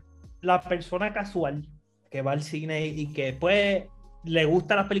 para la persona casual que va al cine y que pues le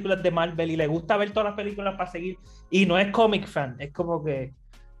gustan las películas de Marvel y le gusta ver todas las películas para seguir y no es comic fan, es como que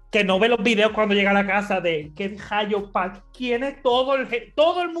no ve los videos cuando llega a la casa de qué Hayo Pack, quién es todo el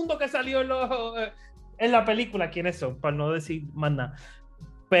mundo que salió en la película, quiénes son, para no decir más nada.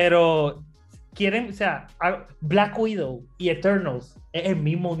 Pero quieren, o sea, Black Widow y Eternals es el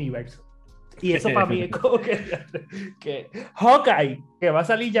mismo universo. Y eso para mí es como que Hawkeye, que va a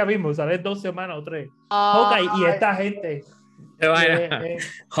salir ya mismo, sale 2 semanas o 3. Hawkeye y esta gente.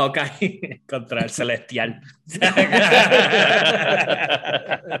 Hawkeye contra el Celestial.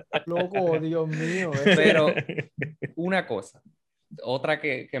 Loco, Dios mío. Pero una cosa, otra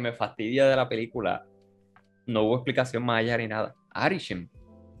que me fastidia de la película, no hubo explicación más allá ni nada. Arishem.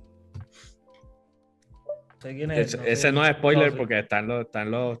 Ese no es spoiler porque están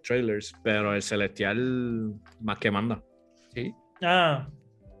los trailers, pero el Celestial más que manda. Sí.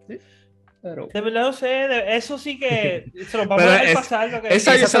 Sí. Pero... De verdad no sé, eso sí que se lo vamos a dejar pasar.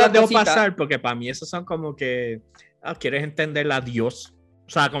 Esa yo se las dejo pasar porque para mí esos son como que quieres entender a Dios. O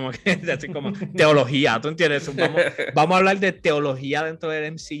sea, como que así como teología, ¿tú entiendes? Vamos a hablar de teología dentro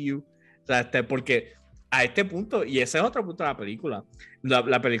del MCU. O sea, porque a este punto, y ese es otro punto de la película,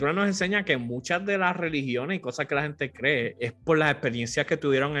 la película nos enseña que muchas de las religiones y cosas que la gente cree es por las experiencias que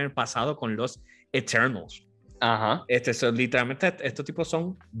tuvieron en el pasado con los Eternals. Ajá. Literalmente estos tipos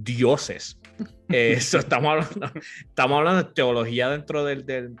son dioses. Estamos hablando de teología dentro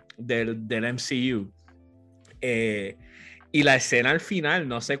del MCU. Y la escena al final,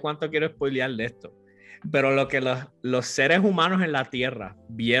 no sé cuánto quiero spoilear de esto, pero lo que los seres humanos en la Tierra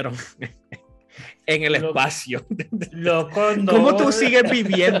vieron en el espacio. ¿Cómo tú sigues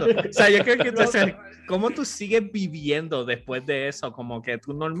viviendo? O sea, yo creo que ¿cómo tú sigues viviendo después de eso? Como que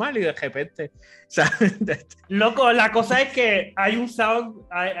tú normal y de repente... O sea, loco, la cosa es que hay un sound,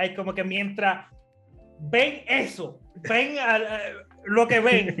 hay como que mientras ven eso, ven lo que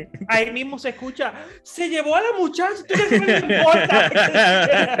ven, ahí mismo se escucha, se llevó a la muchacha, ¿tú qué me importa?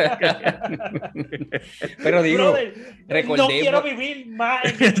 Pero digo, brother, recordemos, no quiero vivir más.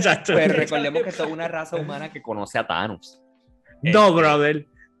 Pero recordemos que es una raza humana que conoce a Thanos. No, brother.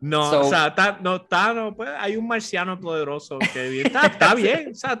 No, o sea, Thanos, pues, hay un marciano poderoso que está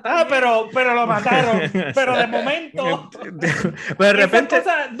bien. O sea, pero lo mataron. Pero de momento. Pero de repente. Es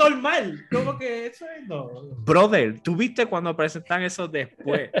cosa normal. Como que eso es no. Brother, ¿tú viste cuando presentan eso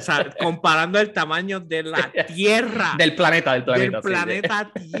después? O sea, comparando el tamaño de la Tierra. Del planeta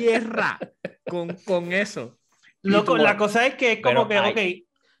planeta Tierra. Con eso. Loco, la cosa es que, como que, ok,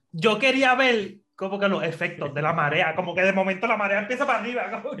 yo quería ver como que los efectos de la marea, como que de momento la marea empieza para arriba,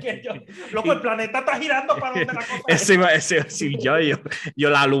 como que loco, el planeta está girando para donde la cosa es.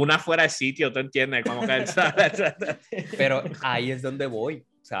 Yo la luna fuera de sitio, ¿tú entiendes? Como que, pero ahí es donde voy,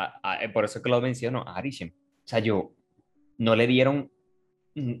 o sea, por eso es que lo menciono, Arishem. O sea, no le dieron,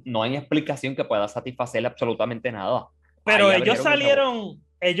 no hay explicación que pueda satisfacer absolutamente nada. Pero ellos salieron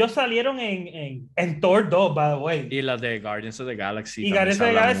en Thor 2, by the way. Y las de Guardians of the Galaxy. Y Guardians of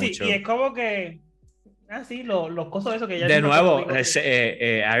the Galaxy, y es como que... sí, los cosas de eso que ya... De nuevo,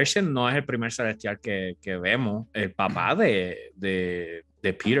 Arishem no es el primer celestial que vemos. El papá de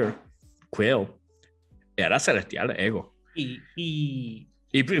Peter, Quill, era celestial, Ego. Y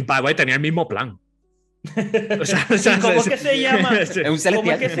by the way, tenía el mismo plan. ¿Cómo que se llama? Es un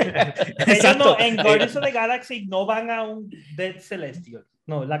celestial. Ellos en Guardians of the Galaxy no van a un Dead Celestial.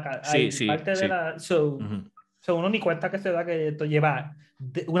 No, parte de la... uno ni cuenta que se da que esto lleva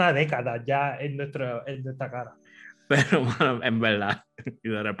una década ya en nuestra cara. Pero, bueno, en verdad, y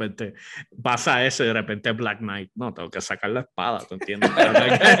de repente pasa eso y de repente Black Knight, no, tengo que sacar la espada, ¿tú entiendes? Esto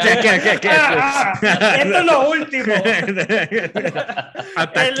es lo último.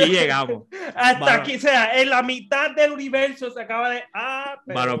 Hasta aquí llegamos. Hasta aquí, o sea, en la mitad del universo se acaba de...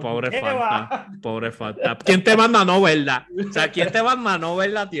 Bueno, pobre Fanta. ¿Quién te manda a no verla? O sea, ¿quién te manda a no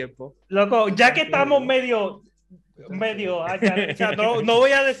verla a tiempo? Loco, ya que estamos medio o sea, no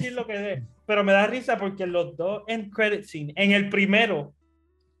voy a decir lo que es, pero me da risa porque los dos end credit scene, en el primero,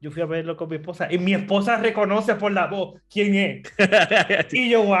 yo fui a verlo con mi esposa y mi esposa reconoce por la voz quién es.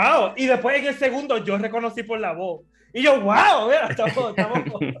 Y yo, wow. Y después en el segundo yo reconocí por la voz. Y yo, wow, mira, estamos...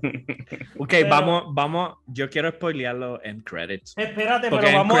 Ok, pero, vamos, yo quiero spoilear los end credits. Espérate,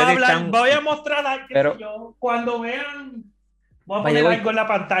 pero vamos a hablar, voy a mostrar algo yo, cuando vean, voy a poner algo en la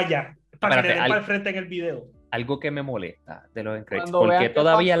pantalla para que le den para el frente en el video. Algo que me molesta de los end credits, porque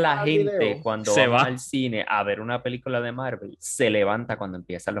todavía la gente cuando va al cine a ver una película de Marvel se levanta cuando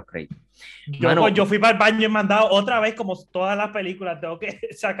empiezan los créditos. Yo fui para el baño y he mandado otra vez como todas las películas, tengo que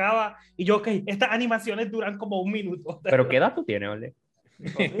se acaba y yo estas animaciones duran como 1 minuto. Pero ¿qué edad tú tienes, Ole?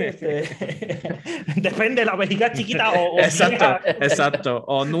 Depende, la vejiga chiquita o exacto,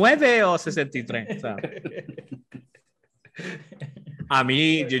 o 9 o 63. O sea. A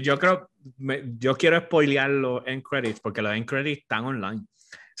mí, yo creo, yo quiero spoilear los end credits porque los end credits están online. O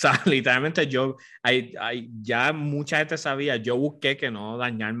sea, literalmente ya mucha gente sabía, yo busqué que no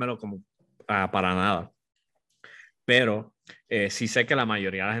dañármelo como para nada. Pero sí sé que la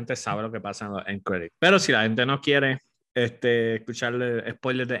mayoría de la gente sabe lo que pasa en los end credits. Pero si la gente no quiere escuchar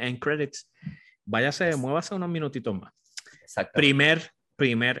spoilers de end credits, muévase unos minutitos más. Exacto. Primer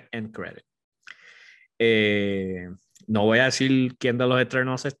end credit. No voy a decir quién de los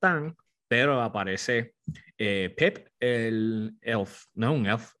Eternals están, pero aparece Pip, el elf. No es un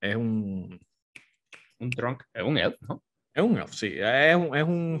elf, es un drunk. Es un elf, ¿no? Es un elf, sí. Es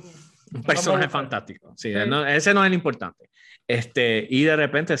un personaje fantástico. Sí, no, ese no es el importante. Y de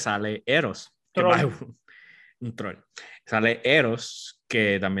repente sale Eros. Un troll. Sale Eros,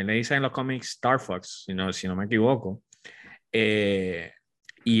 que también le dicen en los cómics Star Fox, si no me equivoco.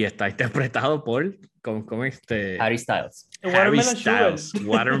 Y está interpretado por Harry Styles.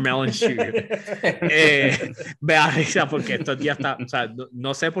 Watermelon Sugar. Vea risa porque estos días o sea,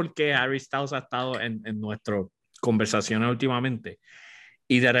 no sé por qué Harry Styles ha estado en nuestras conversaciones últimamente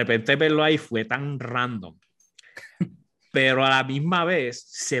y de repente verlo ahí fue tan random, pero a la misma vez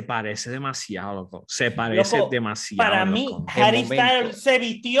se parece demasiado, loco. Se parece demasiado. Para mí, Harry Styles se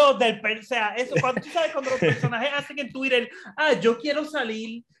vistió o sea, eso tú sabes cuando los personajes hacen en Twitter, yo quiero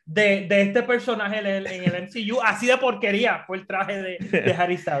salir de este personaje en el MCU, así de porquería fue el traje de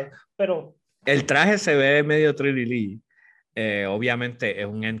Harry Styles. Pero el traje se ve medio trililí. Obviamente es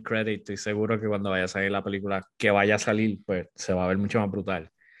un end credit, estoy seguro que cuando vaya a salir la película que vaya a salir, pues se va a ver mucho más brutal.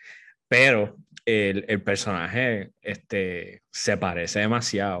 Pero el personaje se parece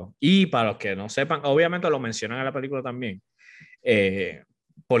demasiado. Y para los que no sepan, obviamente lo mencionan en la película también,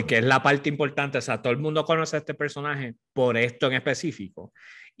 porque es la parte importante. O sea, todo el mundo conoce a este personaje por esto en específico,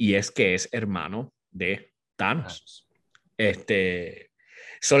 y es que es hermano de Thanos.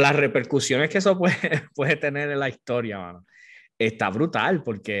 Son las repercusiones que eso puede tener en la historia, mano. Está brutal,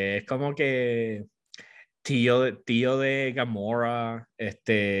 porque es como que tío de Gamora, o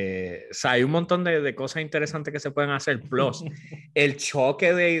sea, hay un montón de cosas interesantes que se pueden hacer, plus el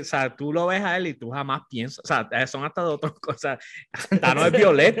choque o sea, tú lo ves a él y tú jamás piensas, o sea, son hasta de otras cosas, Thanos es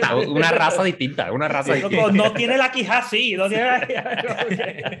violeta. Una raza distinta. No tiene la quija así, no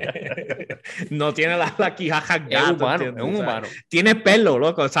tiene la quija gato, es un humano. Tiene pelo,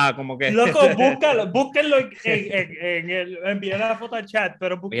 loco, o sea, como que... Loco, búsquenlo envié la foto al chat,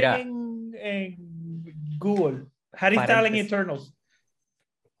 pero búsquenlo en Google, Harry Styles en Eternals.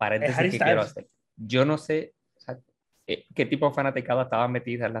 Paréntesis que quiero hacer. Yo no sé, o sea, qué tipo de fanaticada estaba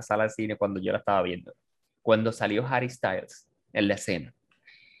metida en la sala de cine cuando yo la estaba viendo. Cuando salió Harry Styles en la escena,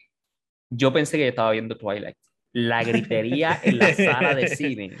 yo pensé que yo estaba viendo Twilight. La gritería en la sala de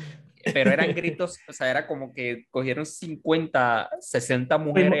cine, pero eran gritos, o sea, era como que cogieron 50, 60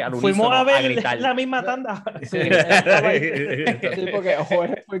 mujeres al unísono fuimos a ver gritar. La misma tanda. Sí, porque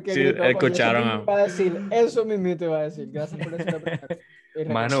sí, escucharon. Iba a decir, eso mismito iba a decir. Gracias por decirlo.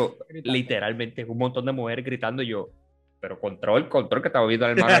 Mano, literalmente, un montón de mujeres gritando. Yo, pero control que estaba viendo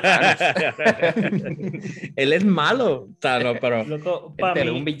al hermano Thanos. Él es malo, Thanos, pero loco, él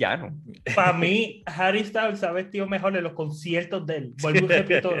es un villano. Para mí, Harry Styles se ha vestido mejor en los conciertos de él. Vuelvo y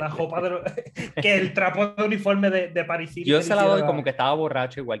repito, la ropa que el trapo de uniforme de Paris Hilton. Yo se la doy como que estaba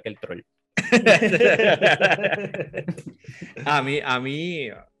borracho igual que el troll. a mí,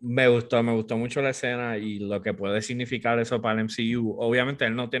 Me gustó mucho la escena y lo que puede significar eso para el MCU. Obviamente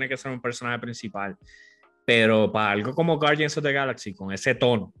él no tiene que ser un personaje principal, pero para algo como Guardians of the Galaxy, con ese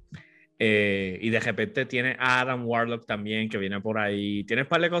tono, y de repente tiene a Adam Warlock también, que viene por ahí. Tiene un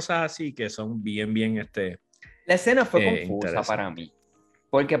par de cosas así que son bien, La escena fue confusa para mí,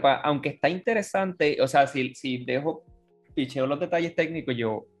 porque aunque está interesante, o sea, si picheo los detalles técnicos,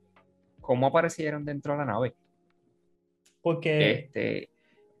 ¿cómo aparecieron dentro de la nave? Porque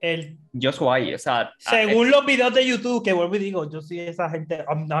yo soy, o sea, según los videos de YouTube, que vuelvo y digo, yo soy esa gente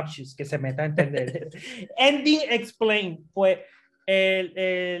obnoxious que se meta a entender. Ending Explain, pues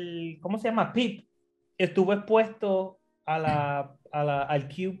 ¿cómo se llama? Pip estuvo expuesto al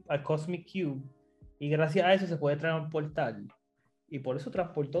Cube, al Cosmic Cube, y gracias a eso se puede transportar, y por eso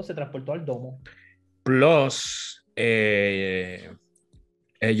se transportó al domo. Plus,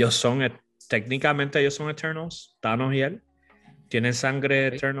 técnicamente ellos son Eternals, Thanos y él. Tienen sangre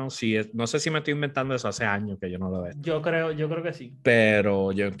Eternals y no sé si me estoy inventando eso, hace años que yo no lo veo. Yo creo que sí.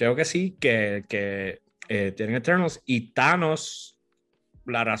 Pero yo creo que sí, que tienen Eternals y Thanos,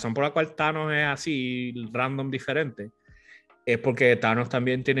 la razón por la cual Thanos es así, random, diferente, es porque Thanos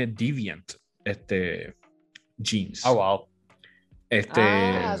también tiene Deviant genes. Oh, wow.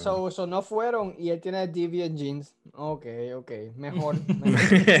 So no fueron y él tiene Deviant Genes. Ok, mejor.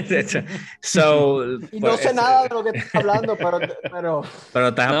 Y no sé nada de lo que estás hablando, pero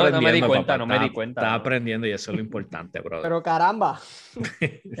estás aprendiendo. No me di cuenta, papá, me di cuenta. Estás aprendiendo y eso es lo importante, brother. Pero caramba.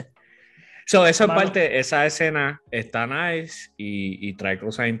 Esa parte, esa escena está nice y trae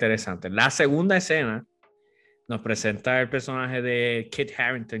cosas interesantes. La segunda escena nos presenta el personaje de Kit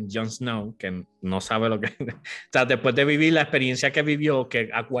Harington, Jon Snow, que no sabe lo que... O sea, después de vivir la experiencia que vivió, que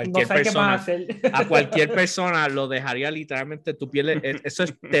a cualquier persona lo dejaría literalmente tu piel. Eso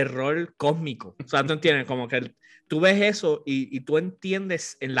es terror cósmico. O sea, tú entiendes, como que tú ves eso y tú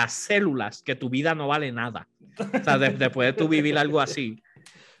entiendes en las células que tu vida no vale nada. O sea, después de tú vivir algo así,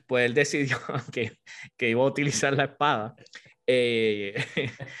 pues él decidió que iba a utilizar la espada.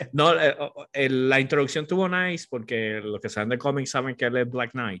 La introducción tuvo nice porque los que saben de cómics saben que él es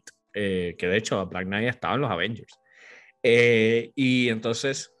Black Knight, que de hecho Black Knight estaba en los Avengers, y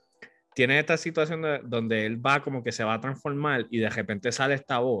entonces tiene esta situación donde él va como que se va a transformar y de repente sale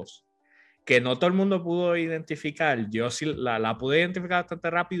esta voz que no todo el mundo pudo identificar. Yo sí la pude identificar bastante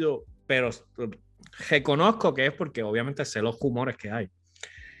rápido, pero reconozco que es porque obviamente sé los humores que hay,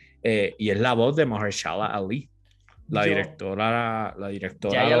 y es la voz de Mahershala Ali. La directora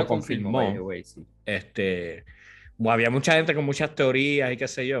ya lo confirmó. Sí. Había mucha gente con muchas teorías y qué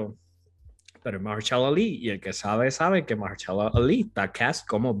sé yo, pero es Mahershala Ali, y el que sabe que Mahershala Ali está cast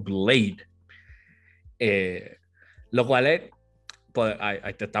como Blade, lo cual es, pues,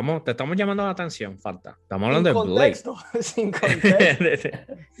 te estamos llamando la atención, falta. Estamos hablando de Blade.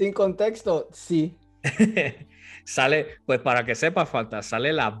 Sin contexto, sí. Sale, pues para que sepa, falta,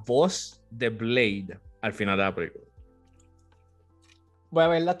 sale la voz de Blade al final de la película. Voy a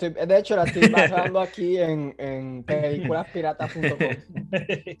verla, de hecho la estoy bajando aquí en peliculaspiratas.com.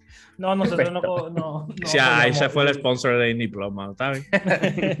 No, nosotros no. Sí, ahí se fue el sponsor de Indie Plus, mano, ¿está bien?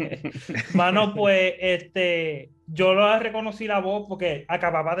 Mano, pues, yo lo reconocí la voz porque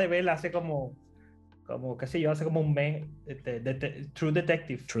acababa de verla hace como qué sé yo, hace como un mes, True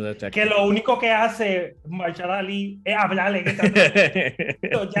Detective. Que lo único que hace Mahershala Ali es hablarle.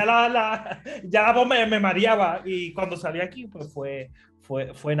 Ya la voz me mareaba, y cuando salí aquí, pues fue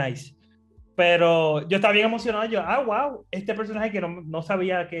nice. Pero yo estaba bien emocionado. Wow, este personaje que no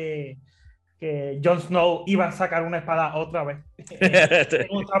sabía que Jon Snow iba a sacar una espada otra vez en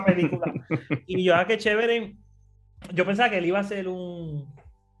otra película. Y yo, qué chévere. Yo pensaba que él iba a ser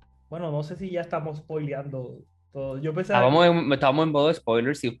bueno, no sé si ya estamos spoileando todo. Yo pensaba estábamos en modo de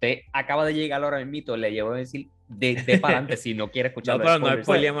spoilers. Si usted acaba de llegar ahora mismo, le llevo a decir de para adelante si no quiere escuchar. No, pero no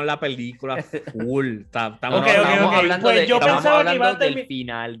spoileamos la película full. Estamos hablando, pues yo pensaba que iba a del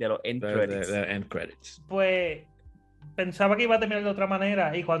final de los end credits. Pues pensaba que iba a terminar de otra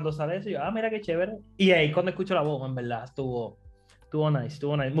manera, y cuando sale eso, yo, mira qué chévere. Y ahí cuando escucho la voz, en verdad, estuvo nice.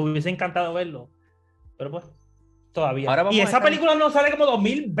 Me hubiese encantado verlo, pero pues todavía. Y esa película no sale como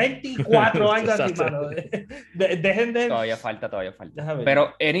 2024 años así, mano. Dejen de... Todavía falta.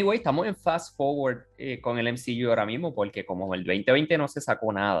 Pero, anyway, estamos en fast forward con el MCU ahora mismo, porque como el 2020 no se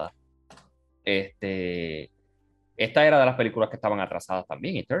sacó nada, esta era de las películas que estaban atrasadas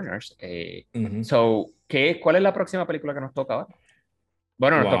también, Eternals. ¿Cuál es la próxima película que nos toca ahora?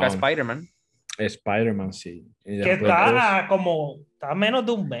 Bueno, nos toca Spider-Man. Spider-Man, sí. Que está está menos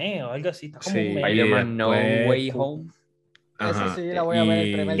de un mes o algo así. Está como un mes. Spider-Man No Way Home. Esa sí la voy a ver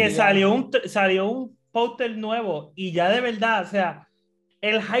el primer día. Que salió un póster nuevo, y ya de verdad, o sea,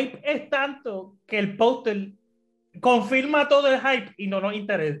 el hype es tanto que el póster confirma todo el hype y no nos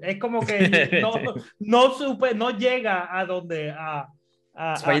interesa. Es como que no llega a donde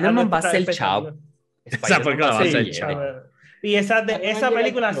Spider-Man va a ser chavo. Esa película va a ser chavo. Y esa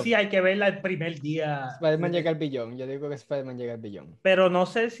película sí hay que verla el primer día. Spider-Man llega al billón. Yo digo que Spider-Man llega al billón. Pero no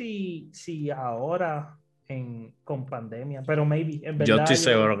sé si ahora con pandemia, pero maybe. En verdad, yo estoy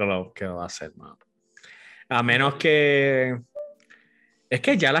seguro que lo va a hacer, mano. A menos que... Es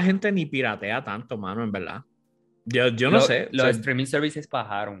que ya la gente ni piratea tanto, mano, en verdad. Yo no sé. Los streaming services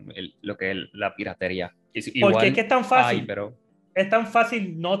bajaron lo que es la piratería. Porque es que es tan fácil. pero... Es tan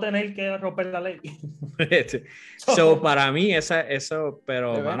fácil no tener que romper la ley. So, para mí,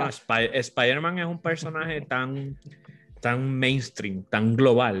 pero bueno, Spider-Man es un personaje tan mainstream, tan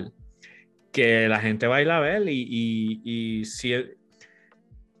global, que la gente va a ir a ver y si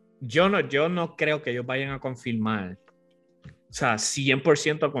yo no creo que ellos vayan a confirmar, o sea,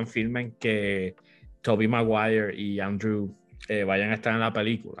 100% confirmen que Tobey Maguire y Andrew vayan a estar en la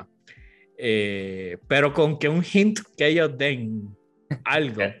película. Pero con que un hint que ellos den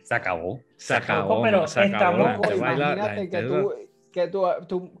algo se acabó. Pero imagínate que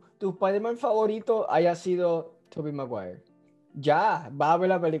tu Spider-Man favorito haya sido Tobey Maguire. Ya, va a ver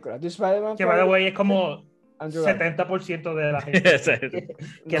la película. Tu Spider-Man que by the way es como 70% de la gente.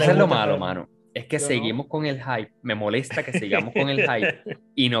 Que eso es lo malo, mano. Es que seguimos con el hype. Me molesta que sigamos con el hype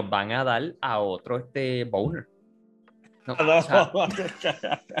y nos van a dar a otro boner. No, o sea...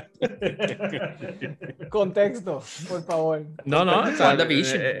 Contexto, por favor. No.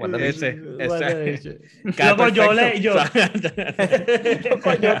 WandaVision. Luego yo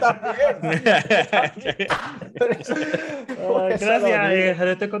gracias.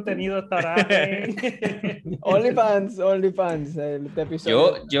 Este contenido estará en OnlyFans, este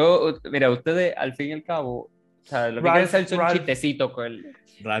episodio. Yo, mira, ustedes al fin y al cabo, o sea, lo que quieren hacer es un chistecito con el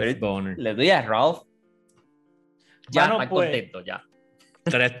Ralph Boner. Le doy a Ralph. Ya, no, están contentos, ya.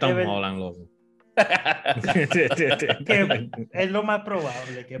 3 Tom Holland, loco. Que es lo más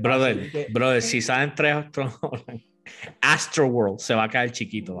probable que brother, si salen 3 Tom Holland, Astroworld se va a caer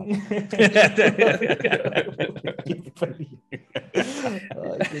chiquito.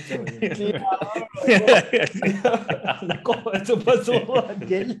 Eso pasó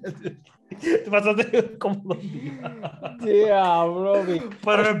ayer. Pasó como 2 días. Diablo,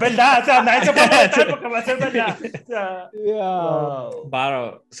 pero es verdad, o sea, nadie se puede matar porque va a ser verdad.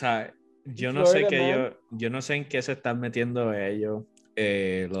 O sea, yo no sé yo no sé en qué se están metiendo ellos,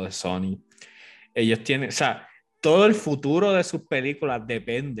 lo de Sony. Ellos tienen, o sea, todo el futuro de sus películas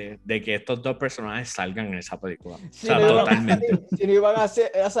depende de que estos 2 personajes salgan en esa película. Totalmente. Si no iban a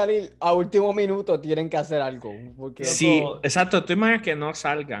salir a último minuto, tienen que hacer algo. Porque sí, exacto. Tú imaginas que no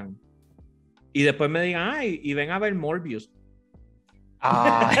salgan y después me digan, y ven a ver Morbius.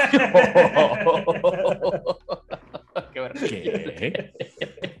 ¿Qué?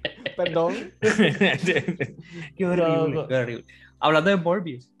 Perdón. Qué horrible. Hablando de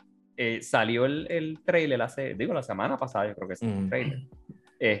Morbius, salió el trailer la semana pasada, yo creo que es el trailer.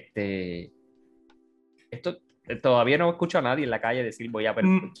 Esto todavía no escucho a nadie en la calle decir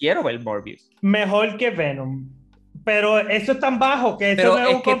quiero ver Morbius. Mejor que Venom. Pero eso es tan bajo que eso no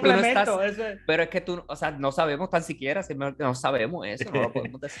es un complemento. Pero es que tú, o sea, no sabemos tan siquiera, no sabemos eso, no lo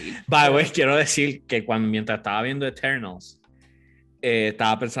podemos decir. Quiero decir que mientras estaba viendo Eternals,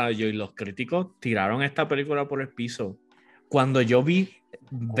 estaba pensando yo, y los críticos tiraron esta película por el piso cuando yo vi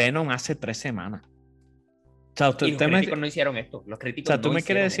Venom hace 3 semanas. O sea, los críticos no hicieron esto. Los críticos o sea, tú me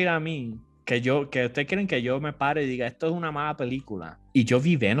quieres decir a mí que ustedes quieren que yo me pare y diga esto es una mala película, y yo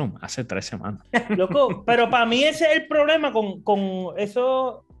vi Venom hace 3 semanas. Loco, pero para mí ese es el problema con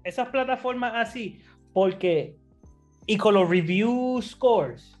esas plataformas así, porque y con los review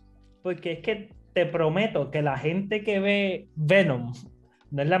scores, porque es que te prometo que la gente que ve Venom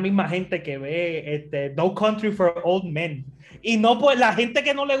no es la misma gente que ve No Country for Old Men. Y no, pues la gente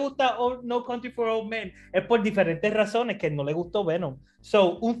que no le gusta No Country for Old Men es por diferentes razones que no le gustó Venom.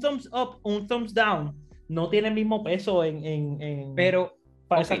 So, un thumbs up, un thumbs down no tiene el mismo peso pero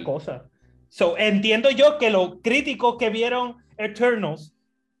para esas cosas. So, entiendo yo que los críticos que vieron Eternals,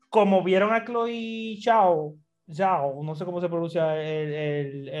 como vieron a Chloe Zhao, no sé cómo se pronuncia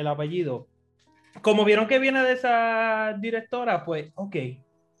el apellido, como vieron que viene de esa directora, pues,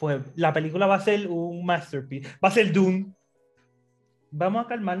 pues la película va a ser un masterpiece, va a ser Dune. Vamos a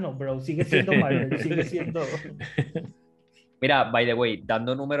calmarnos, bro, sigue siendo Marvel, sigue siendo... Mira, by the way,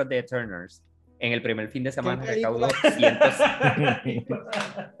 dando números de Eternals, en el primer fin de semana recaudó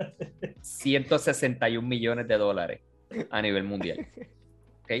 $161 millones a nivel mundial.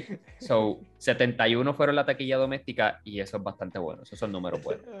 ¿Ok? ¿ok? So, 71 fueron la taquilla doméstica y eso es bastante bueno. Esos son números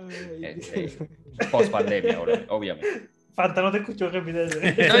buenos. Post pandemia, obviamente. Fanta no te escuchó repetir eso.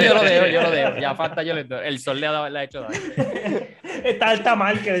 No, yo lo dejo. Ya, Fanta, el sol le ha hecho daño. Está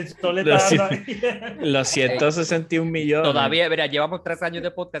mal que el sol le está dando. Los 161 millones. Todavía, mira, llevamos 3 años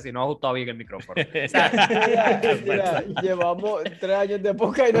de podcast y no ha ajustado bien el micrófono. Mira, llevamos 3 años de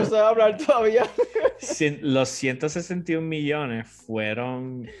podcast y no sabe hablar todavía. Los 161 millones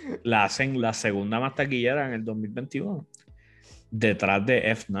hacen la segunda más taquillera en el 2021. Detrás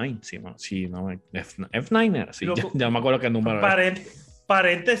de F9, F9 era, sí, ya me acuerdo qué número era.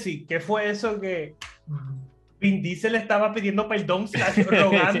 Paréntesis, ¿qué fue eso que Vin Diesel estaba pidiendo perdón,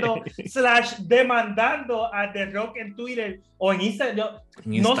 rogando, demandando a The Rock en Twitter o en Instagram?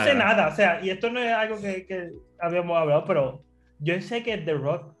 No sé nada, o sea, y esto no es algo que habíamos hablado, pero yo sé que The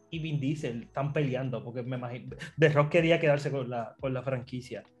Rock y Vin Diesel están peleando, porque me imagino, The Rock quería quedarse con la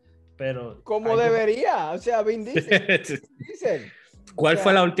franquicia. Pero como debería, o sea, Vin Diesel. ¿Cuál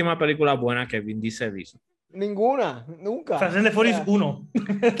fue la última película buena que Vin Diesel hizo? Ninguna, nunca. Fast and the Furious 1.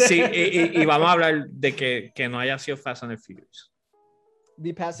 Sí, y vamos a hablar de que no haya sido Fast and the Furious.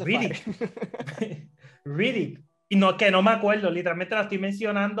 The Pacifier. Riddick. Y no, que no me acuerdo, literalmente la estoy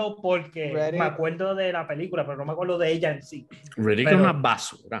mencionando porque me acuerdo de la película, pero no me acuerdo de ella en sí. Riddick es una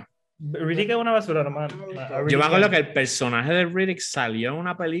basura. Riddick es una basura, hermano. Yo me acuerdo que el personaje de Riddick salió en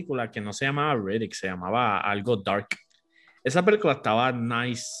una película que no se llamaba Riddick, se llamaba algo Dark. Esa película estaba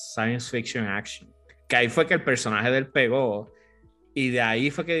nice, science fiction action. Que ahí fue que el personaje de él pegó. Y de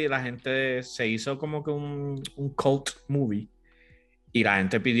ahí fue que la gente se hizo como que un cult movie. Y la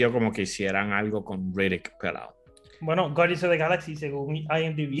gente pidió como que hicieran algo con Riddick pelado. Bueno, Guardians of the Galaxy según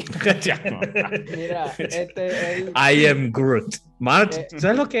IMDb. Mira, I am Groot.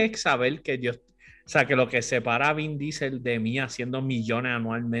 ¿Sabes lo que es saber que yo... O sea, que lo que separa a Vin Diesel de mí haciendo millones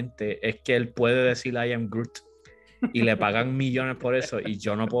anualmente es que él puede decir I am Groot y le pagan millones por eso y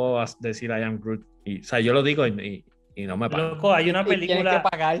yo no puedo decir I am Groot. O sea, yo lo digo y no me pagan. Loco, hay una película... Tienes que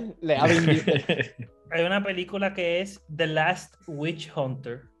pagarle a Vin Diesel. Hay una película que es The Last Witch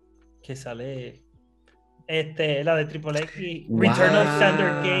Hunter, que sale... la de Triple X y Return of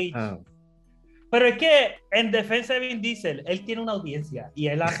Xander Cage. Pero es que en defensa de Vin Diesel, él tiene una audiencia y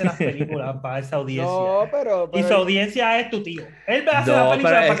él hace las películas para esa audiencia. No, pero y su audiencia es tu tío. Él hace la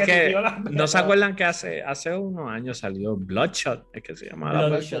película para que tu tío la... ¿No se acuerdan que hace unos años salió Bloodshot? Es que se llama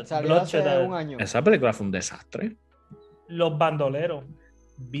Bloodshot. Salió hace un año. Esa película fue un desastre. Los Bandoleros,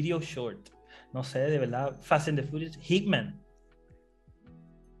 Video Short, no sé, de verdad, Fast and the Furious, Hitman.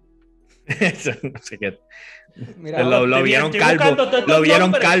 No sé qué. Mira, lo vieron calvo, lo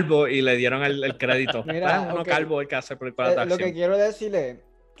vieron calvo y le dieron el crédito. Mira, uno calvo el que hace películas de acción. Lo que quiero decirle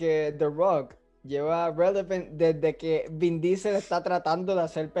que The Rock lleva relevant desde que Vin Diesel está tratando de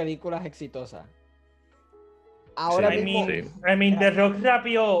hacer películas exitosas. Ahora mismo. The Rock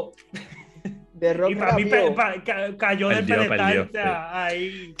rápido. The Rock y para mí cayó del pedestal.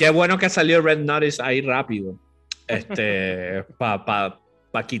 Ahí. Qué bueno que salió Red Notice ahí rápido.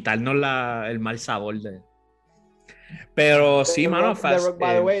 Para quitarnos el mal sabor de... Pero sí, mano,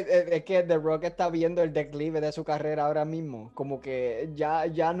 by the way, es que The Rock está viendo el declive de su carrera ahora mismo. Como que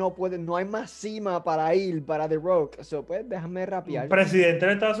ya no puede, no hay más cima para ir para The Rock. So, pues déjame rapear. Presidente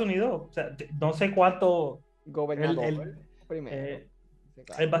de Estados Unidos. O sea, no sé cuánto. Gobernador primero.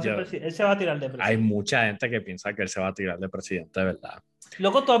 Él se va a tirar de presidente. Hay mucha gente que piensa que él se va a tirar de presidente, de verdad.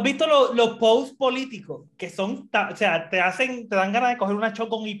 Loco, ¿tú has visto los posts políticos que son, o sea, te dan ganas de coger una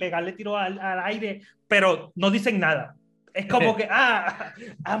chocón y pegarle tiro al aire, pero no dicen nada? Es como que,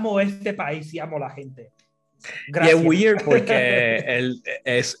 amo este país y amo la gente. Gracias. Y es weird porque él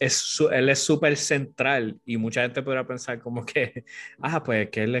es súper central y mucha gente podrá pensar como que, pues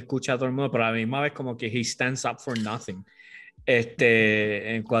que él escucha a todo el mundo, pero a la misma vez como que he stands up for nothing.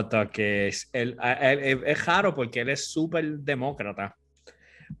 En cuanto a que él es raro porque él es súper demócrata,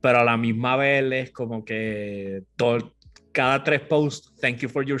 pero a la misma vez él es como que cada 3 posts, thank you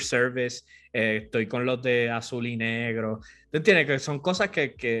for your service, estoy con los de azul y negro. ¿Tú entiendes? Que son cosas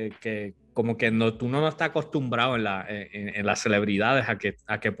que como que tú no estás acostumbrado en las celebridades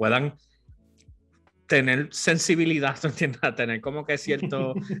a que puedan tener sensibilidad, ¿tú entiendes? A tener como que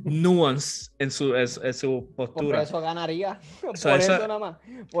cierto nuance en su postura. Por eso ganaría. Por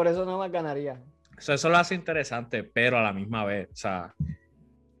eso nada más ganaría. Eso lo hace interesante, pero a la misma vez, o sea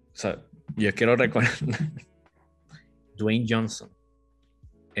yo quiero recordar Dwayne Johnson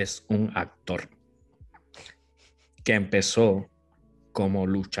es un actor que empezó como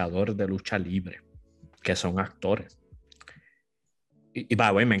luchador de lucha libre, que son actores. Y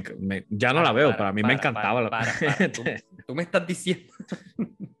ya no la veo, pero a mí me encantaba. ¿Tú me estás diciendo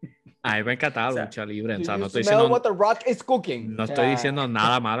A mí me encantaba la lucha libre. O sea, no estoy smell diciendo, what the rock is cooking. no estoy diciendo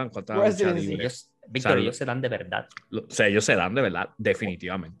nada malo en contra de la lucha Presidency. libre. Víctor, ellos se dan de verdad. O sea, ellos se dan de verdad,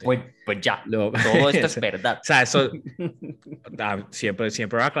 definitivamente. Pues ya, todo esto es verdad. O sea, eso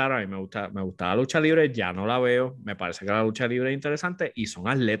siempre va claro. A mí me gusta la lucha libre, ya no la veo. Me parece que la lucha libre es interesante y son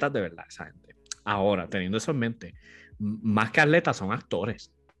atletas de verdad esa gente. Ahora, teniendo eso en mente, más que atletas son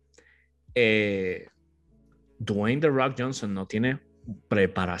actores. Dwayne The Rock Johnson no tiene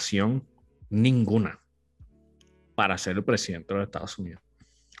preparación ninguna para ser el presidente de los Estados Unidos.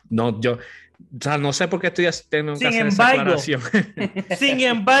 No, o sea, no sé por qué estoy teniendo que hacer esa aclaración. Sin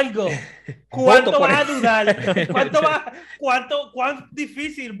embargo, ¿cuánto va a durar? ¿Cuán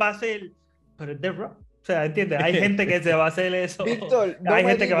difícil va a ser? Pero es The Rock. O sea, ¿entiendes? Hay gente que se va a hacer eso. Víctor, hay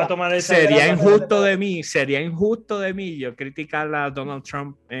gente que va a tomar esa. Sería injusto de mí yo criticar a Donald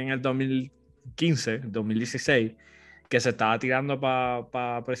Trump en el 2015, 2016, que se estaba tirando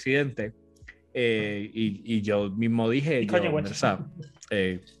para presidente. Y yo mismo dije, o sea,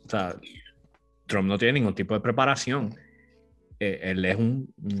 Trump no tiene ningún tipo de preparación. Él es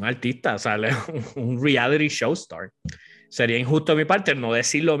un artista, o sea, él es un reality show star. Sería injusto de mi parte no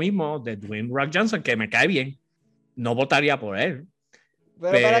decir lo mismo de Dwayne Rock Johnson, que me cae bien. No votaría por él.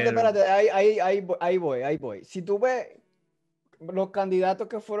 Pero espérate, ahí voy. Si tú ves los candidatos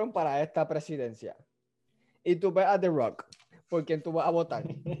que fueron para esta presidencia y tú ves a The Rock, ¿por quién tú vas a votar?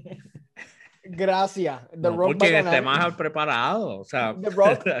 Gracias. The Rock porque esté más preparado. O sea, The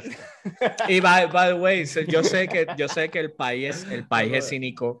Rock. Y by the way, yo sé que el país es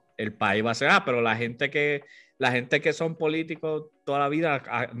cínico. El país va a ser, pero la gente que son políticos toda la vida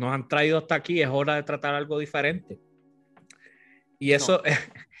nos han traído hasta aquí, es hora de tratar algo diferente. Y eso,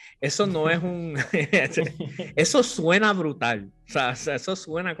 eso no es un... Eso suena brutal. O sea, eso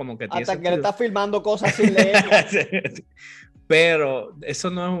suena como que... Hasta que le está filmando cosas sin leer. Pero eso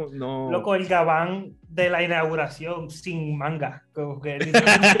no... Loco, el gabán de la inauguración sin manga. Como que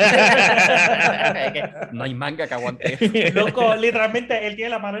no hay manga que aguante. Loco, literalmente él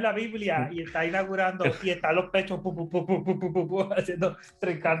tiene la mano en la Biblia y está inaugurando y está los pechos haciendo,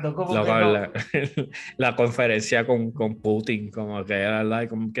 trincando. Como Loco, que la conferencia con Putin, como que era like,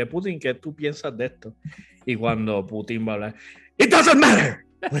 como que Putin, ¿qué tú piensas de esto? Y cuando Putin va a hablar, "It doesn't matter."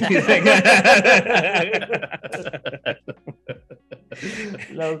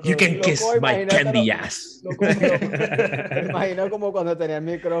 You can kiss my candy ass. Me imagino como cuando tenía el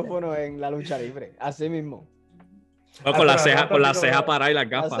micrófono en la lucha libre, así mismo. O con la ceja parada y las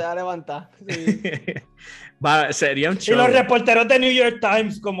gafas. La ceja levantada. Sí. Sería un show. Y los reporteros de New York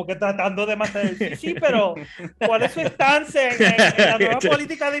Times como que tratando de matar. Sí, pero ¿cuál es su estancia en la nueva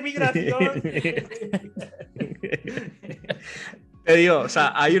política de inmigración? Te digo, o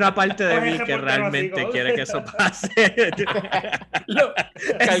sea, hay una parte de mí que realmente quiere que eso pase.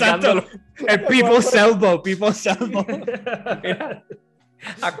 Cargándolo. El People's Elbow.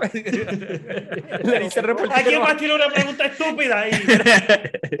 ¿Alguien más tiene una pregunta estúpida ahí?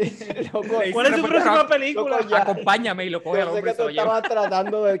 ¿Cuál es su próxima película? Acompáñame y lo coge al hombre. Yo sé que tú estabas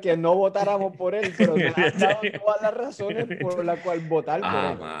tratando de que no votáramos por él, pero te has dado todas las razones por las cuales votar por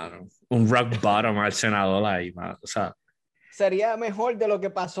él. Mano. Un rock bottom al senador ahí, man. O sea, sería mejor de lo que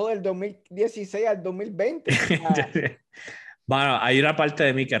pasó del 2016 al 2020. Bueno, hay una parte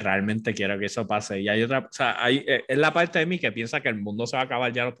de mí que realmente quiero que eso pase y hay otra, o sea, es la parte de mí que piensa que el mundo se va a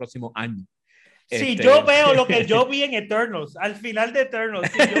acabar ya los próximos años. Sí, yo veo lo que yo vi en Eternals, al final de Eternals.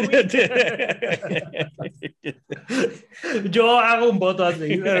 Yo hago un voto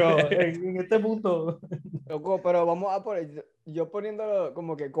así, pero en este punto... Loco, pero vamos a poner, yo poniéndolo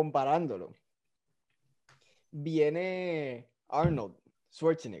como que comparándolo. Viene Arnold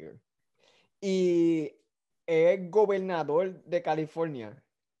Schwarzenegger y es gobernador de California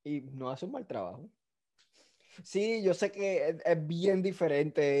y no hace un mal trabajo. Sí, yo sé que es bien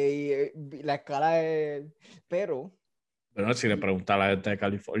diferente y la escala es... Pero... Bueno, si le preguntas a la gente de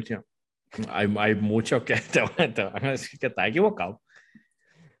California, hay muchos que te van a decir que está equivocado.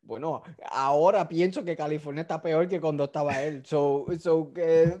 Bueno, ahora pienso que California está peor que cuando estaba él.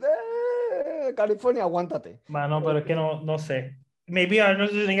 California, aguántate. Mano, pero es que no sé. Maybe Arnold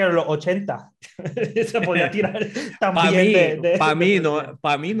Schwarzenegger en los 80 se podía tirar también.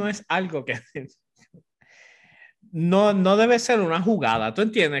 Para mí no es algo que... No debe ser una jugada, ¿tú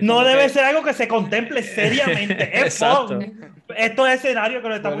entiendes? No debe ser algo que se contemple seriamente. Es fun. Estos escenarios que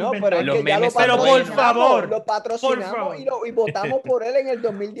lo estamos inventando. Pero por favor. Lo patrocinamos y votamos por él en el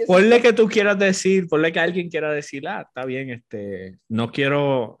 2016. Ponle que tú quieras decir, ponle que alguien quiera decir, está bien, no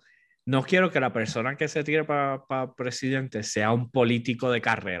quiero que la persona que se tire para presidente sea un político de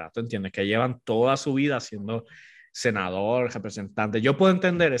carrera, ¿tú entiendes? Que llevan toda su vida haciendo senador, representante. Yo puedo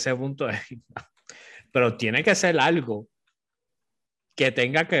entender ese punto de vista, pero tiene que ser algo que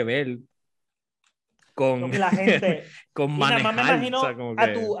tenga que ver con, Lo que la gente. con Y nada más me manejar. imagino O sea, como a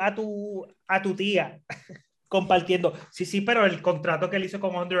que- a tu tía compartiendo. Sí, pero el contrato que él hizo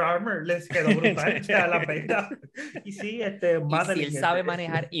con Under Armour les quedó brutal. O sea, la venta. Y sí, Y si Madeline, él sabe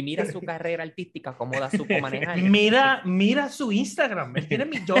manejar y mira su carrera artística, cómo da supo manejar. Mira su Instagram. Él tiene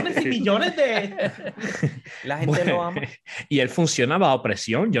millones y millones de. La gente lo ama. Y él funciona bajo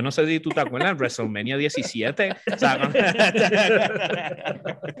presión. Yo no sé si tú te acuerdas de WrestleMania 17. O sea,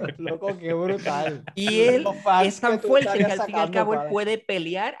 Loco, qué brutal. Y él Los fans es tan que tú fuerte que estarías al fin y al sacando, cabo él padre. puede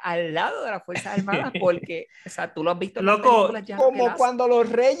pelear al lado de las Fuerzas Armadas porque, o sea, tú lo has visto en Loco, las películas ya lo que él Como hace. cuando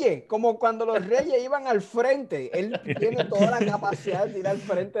los reyes iban al frente. Él tiene toda la capacidad de tirar al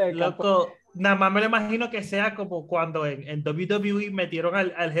frente del campo. Loco, nada más me lo imagino que sea como cuando en WWE metieron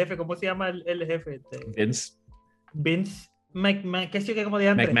al jefe. ¿Cómo se llama el jefe? Vince Vince McMahon, que sí que como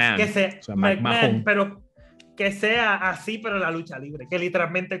dije antes, McMahon. que sea O sea, McMahon, McMahon. pero que sea así, pero en la lucha libre, que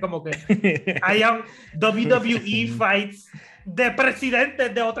literalmente como que haya WWE fights de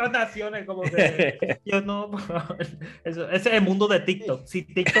presidentes de otras naciones, como que yo no, eso, ese es el mundo de TikTok. Si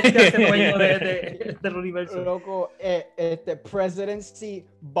TikTok se hace dueño del universo. Loco, Presidency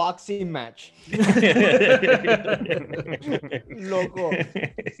Boxing Match. Loco.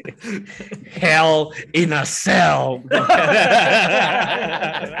 Hell in a cell.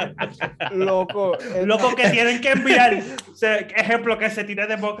 Loco. Loco, que tienen que enviar, ejemplo, que se tire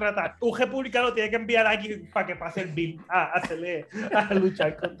demócrata, un republicano tiene que enviar a alguien para que pase el bill a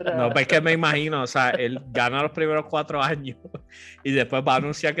luchar contra. No, pues que me imagino, o sea, él gana los primeros 4 años y después va a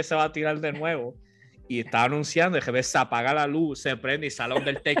anunciar que se va a tirar de nuevo. Y está anunciando, y que se apaga la luz, se prende y sale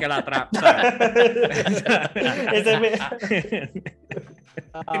Undertaker atrás.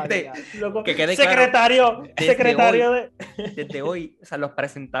 Loco, Que quede secretario de. Desde hoy, o sea, los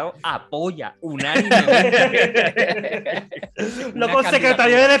presentados apoya unánimemente. Loco,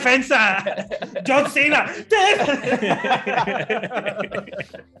 secretario de defensa, John Cena.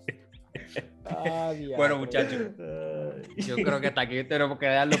 Bueno, muchachos, yo creo que hasta aquí tenemos que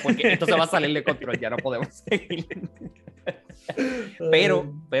darlo porque esto se va a salir de control, ya no podemos seguir.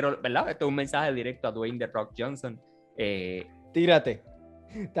 Pero, ¿verdad? Esto es un mensaje directo a Dwayne The Rock Johnson. Tírate.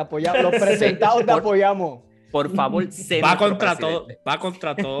 Te apoyamos. Los presentados te apoyamos. Por favor, sé va nuestro contra presidente. todo, va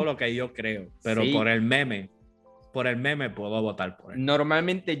contra todo lo que yo creo, pero Sí. por el meme puedo votar por él.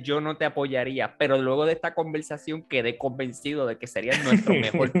 Normalmente yo no te apoyaría, pero luego de esta conversación quedé convencido de que sería nuestro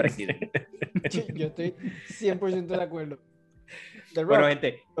mejor presidente. Yo estoy 100% de acuerdo. The Rock, Bueno,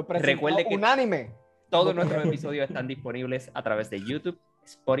 gente, lo presentó recuerde que unánime. todos nuestros episodios están disponibles a través de YouTube,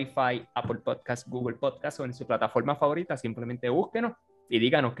 Spotify, Apple Podcasts, Google Podcasts o en su plataforma favorita. Simplemente búsquenos y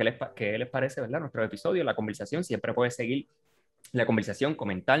díganos qué les parece, ¿verdad? Nuestro episodio, la conversación. Siempre puedes seguir la conversación,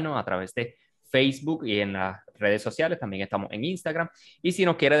 comentarnos a través de Facebook y en las redes sociales. También estamos en Instagram. Y si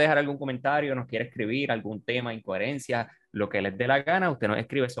nos quiere dejar algún comentario, nos quiere escribir algún tema, incoherencia, lo que les dé la gana, usted nos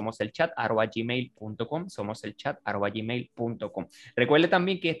escribe, somoselchat@gmail.com, somoselchat@gmail.com. Recuerde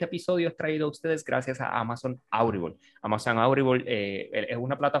también que este episodio es traído a ustedes gracias a Amazon Audible. Amazon Audible es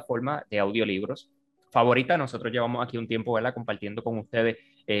una plataforma de audiolibros favorita. Nosotros llevamos aquí un tiempo, ¿verdad?, compartiendo con ustedes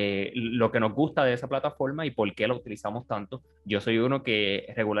lo que nos gusta de esa plataforma y por qué la utilizamos tanto. Yo soy uno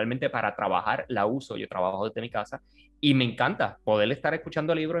que regularmente para trabajar la uso, yo trabajo desde mi casa y me encanta poder estar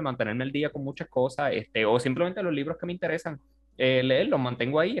escuchando libros y mantenerme al día con muchas cosas, o simplemente los libros que me interesan, leerlos,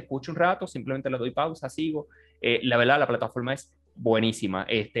 mantengo ahí, escucho un rato, simplemente le doy pausa, sigo. La verdad, la plataforma es buenísima.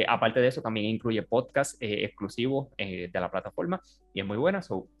 Aparte de eso, también incluye podcasts exclusivos de la plataforma y es muy buena,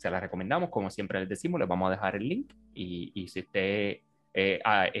 se la recomendamos. Como siempre les decimos, les vamos a dejar el link y si usted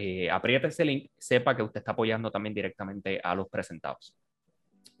aprieta ese link, sepa que usted está apoyando también directamente a los presentados.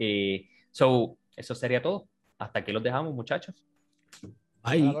 Eso sería todo. Hasta aquí los dejamos, muchachos.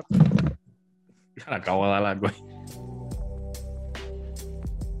 Ay, acabo de dar algo.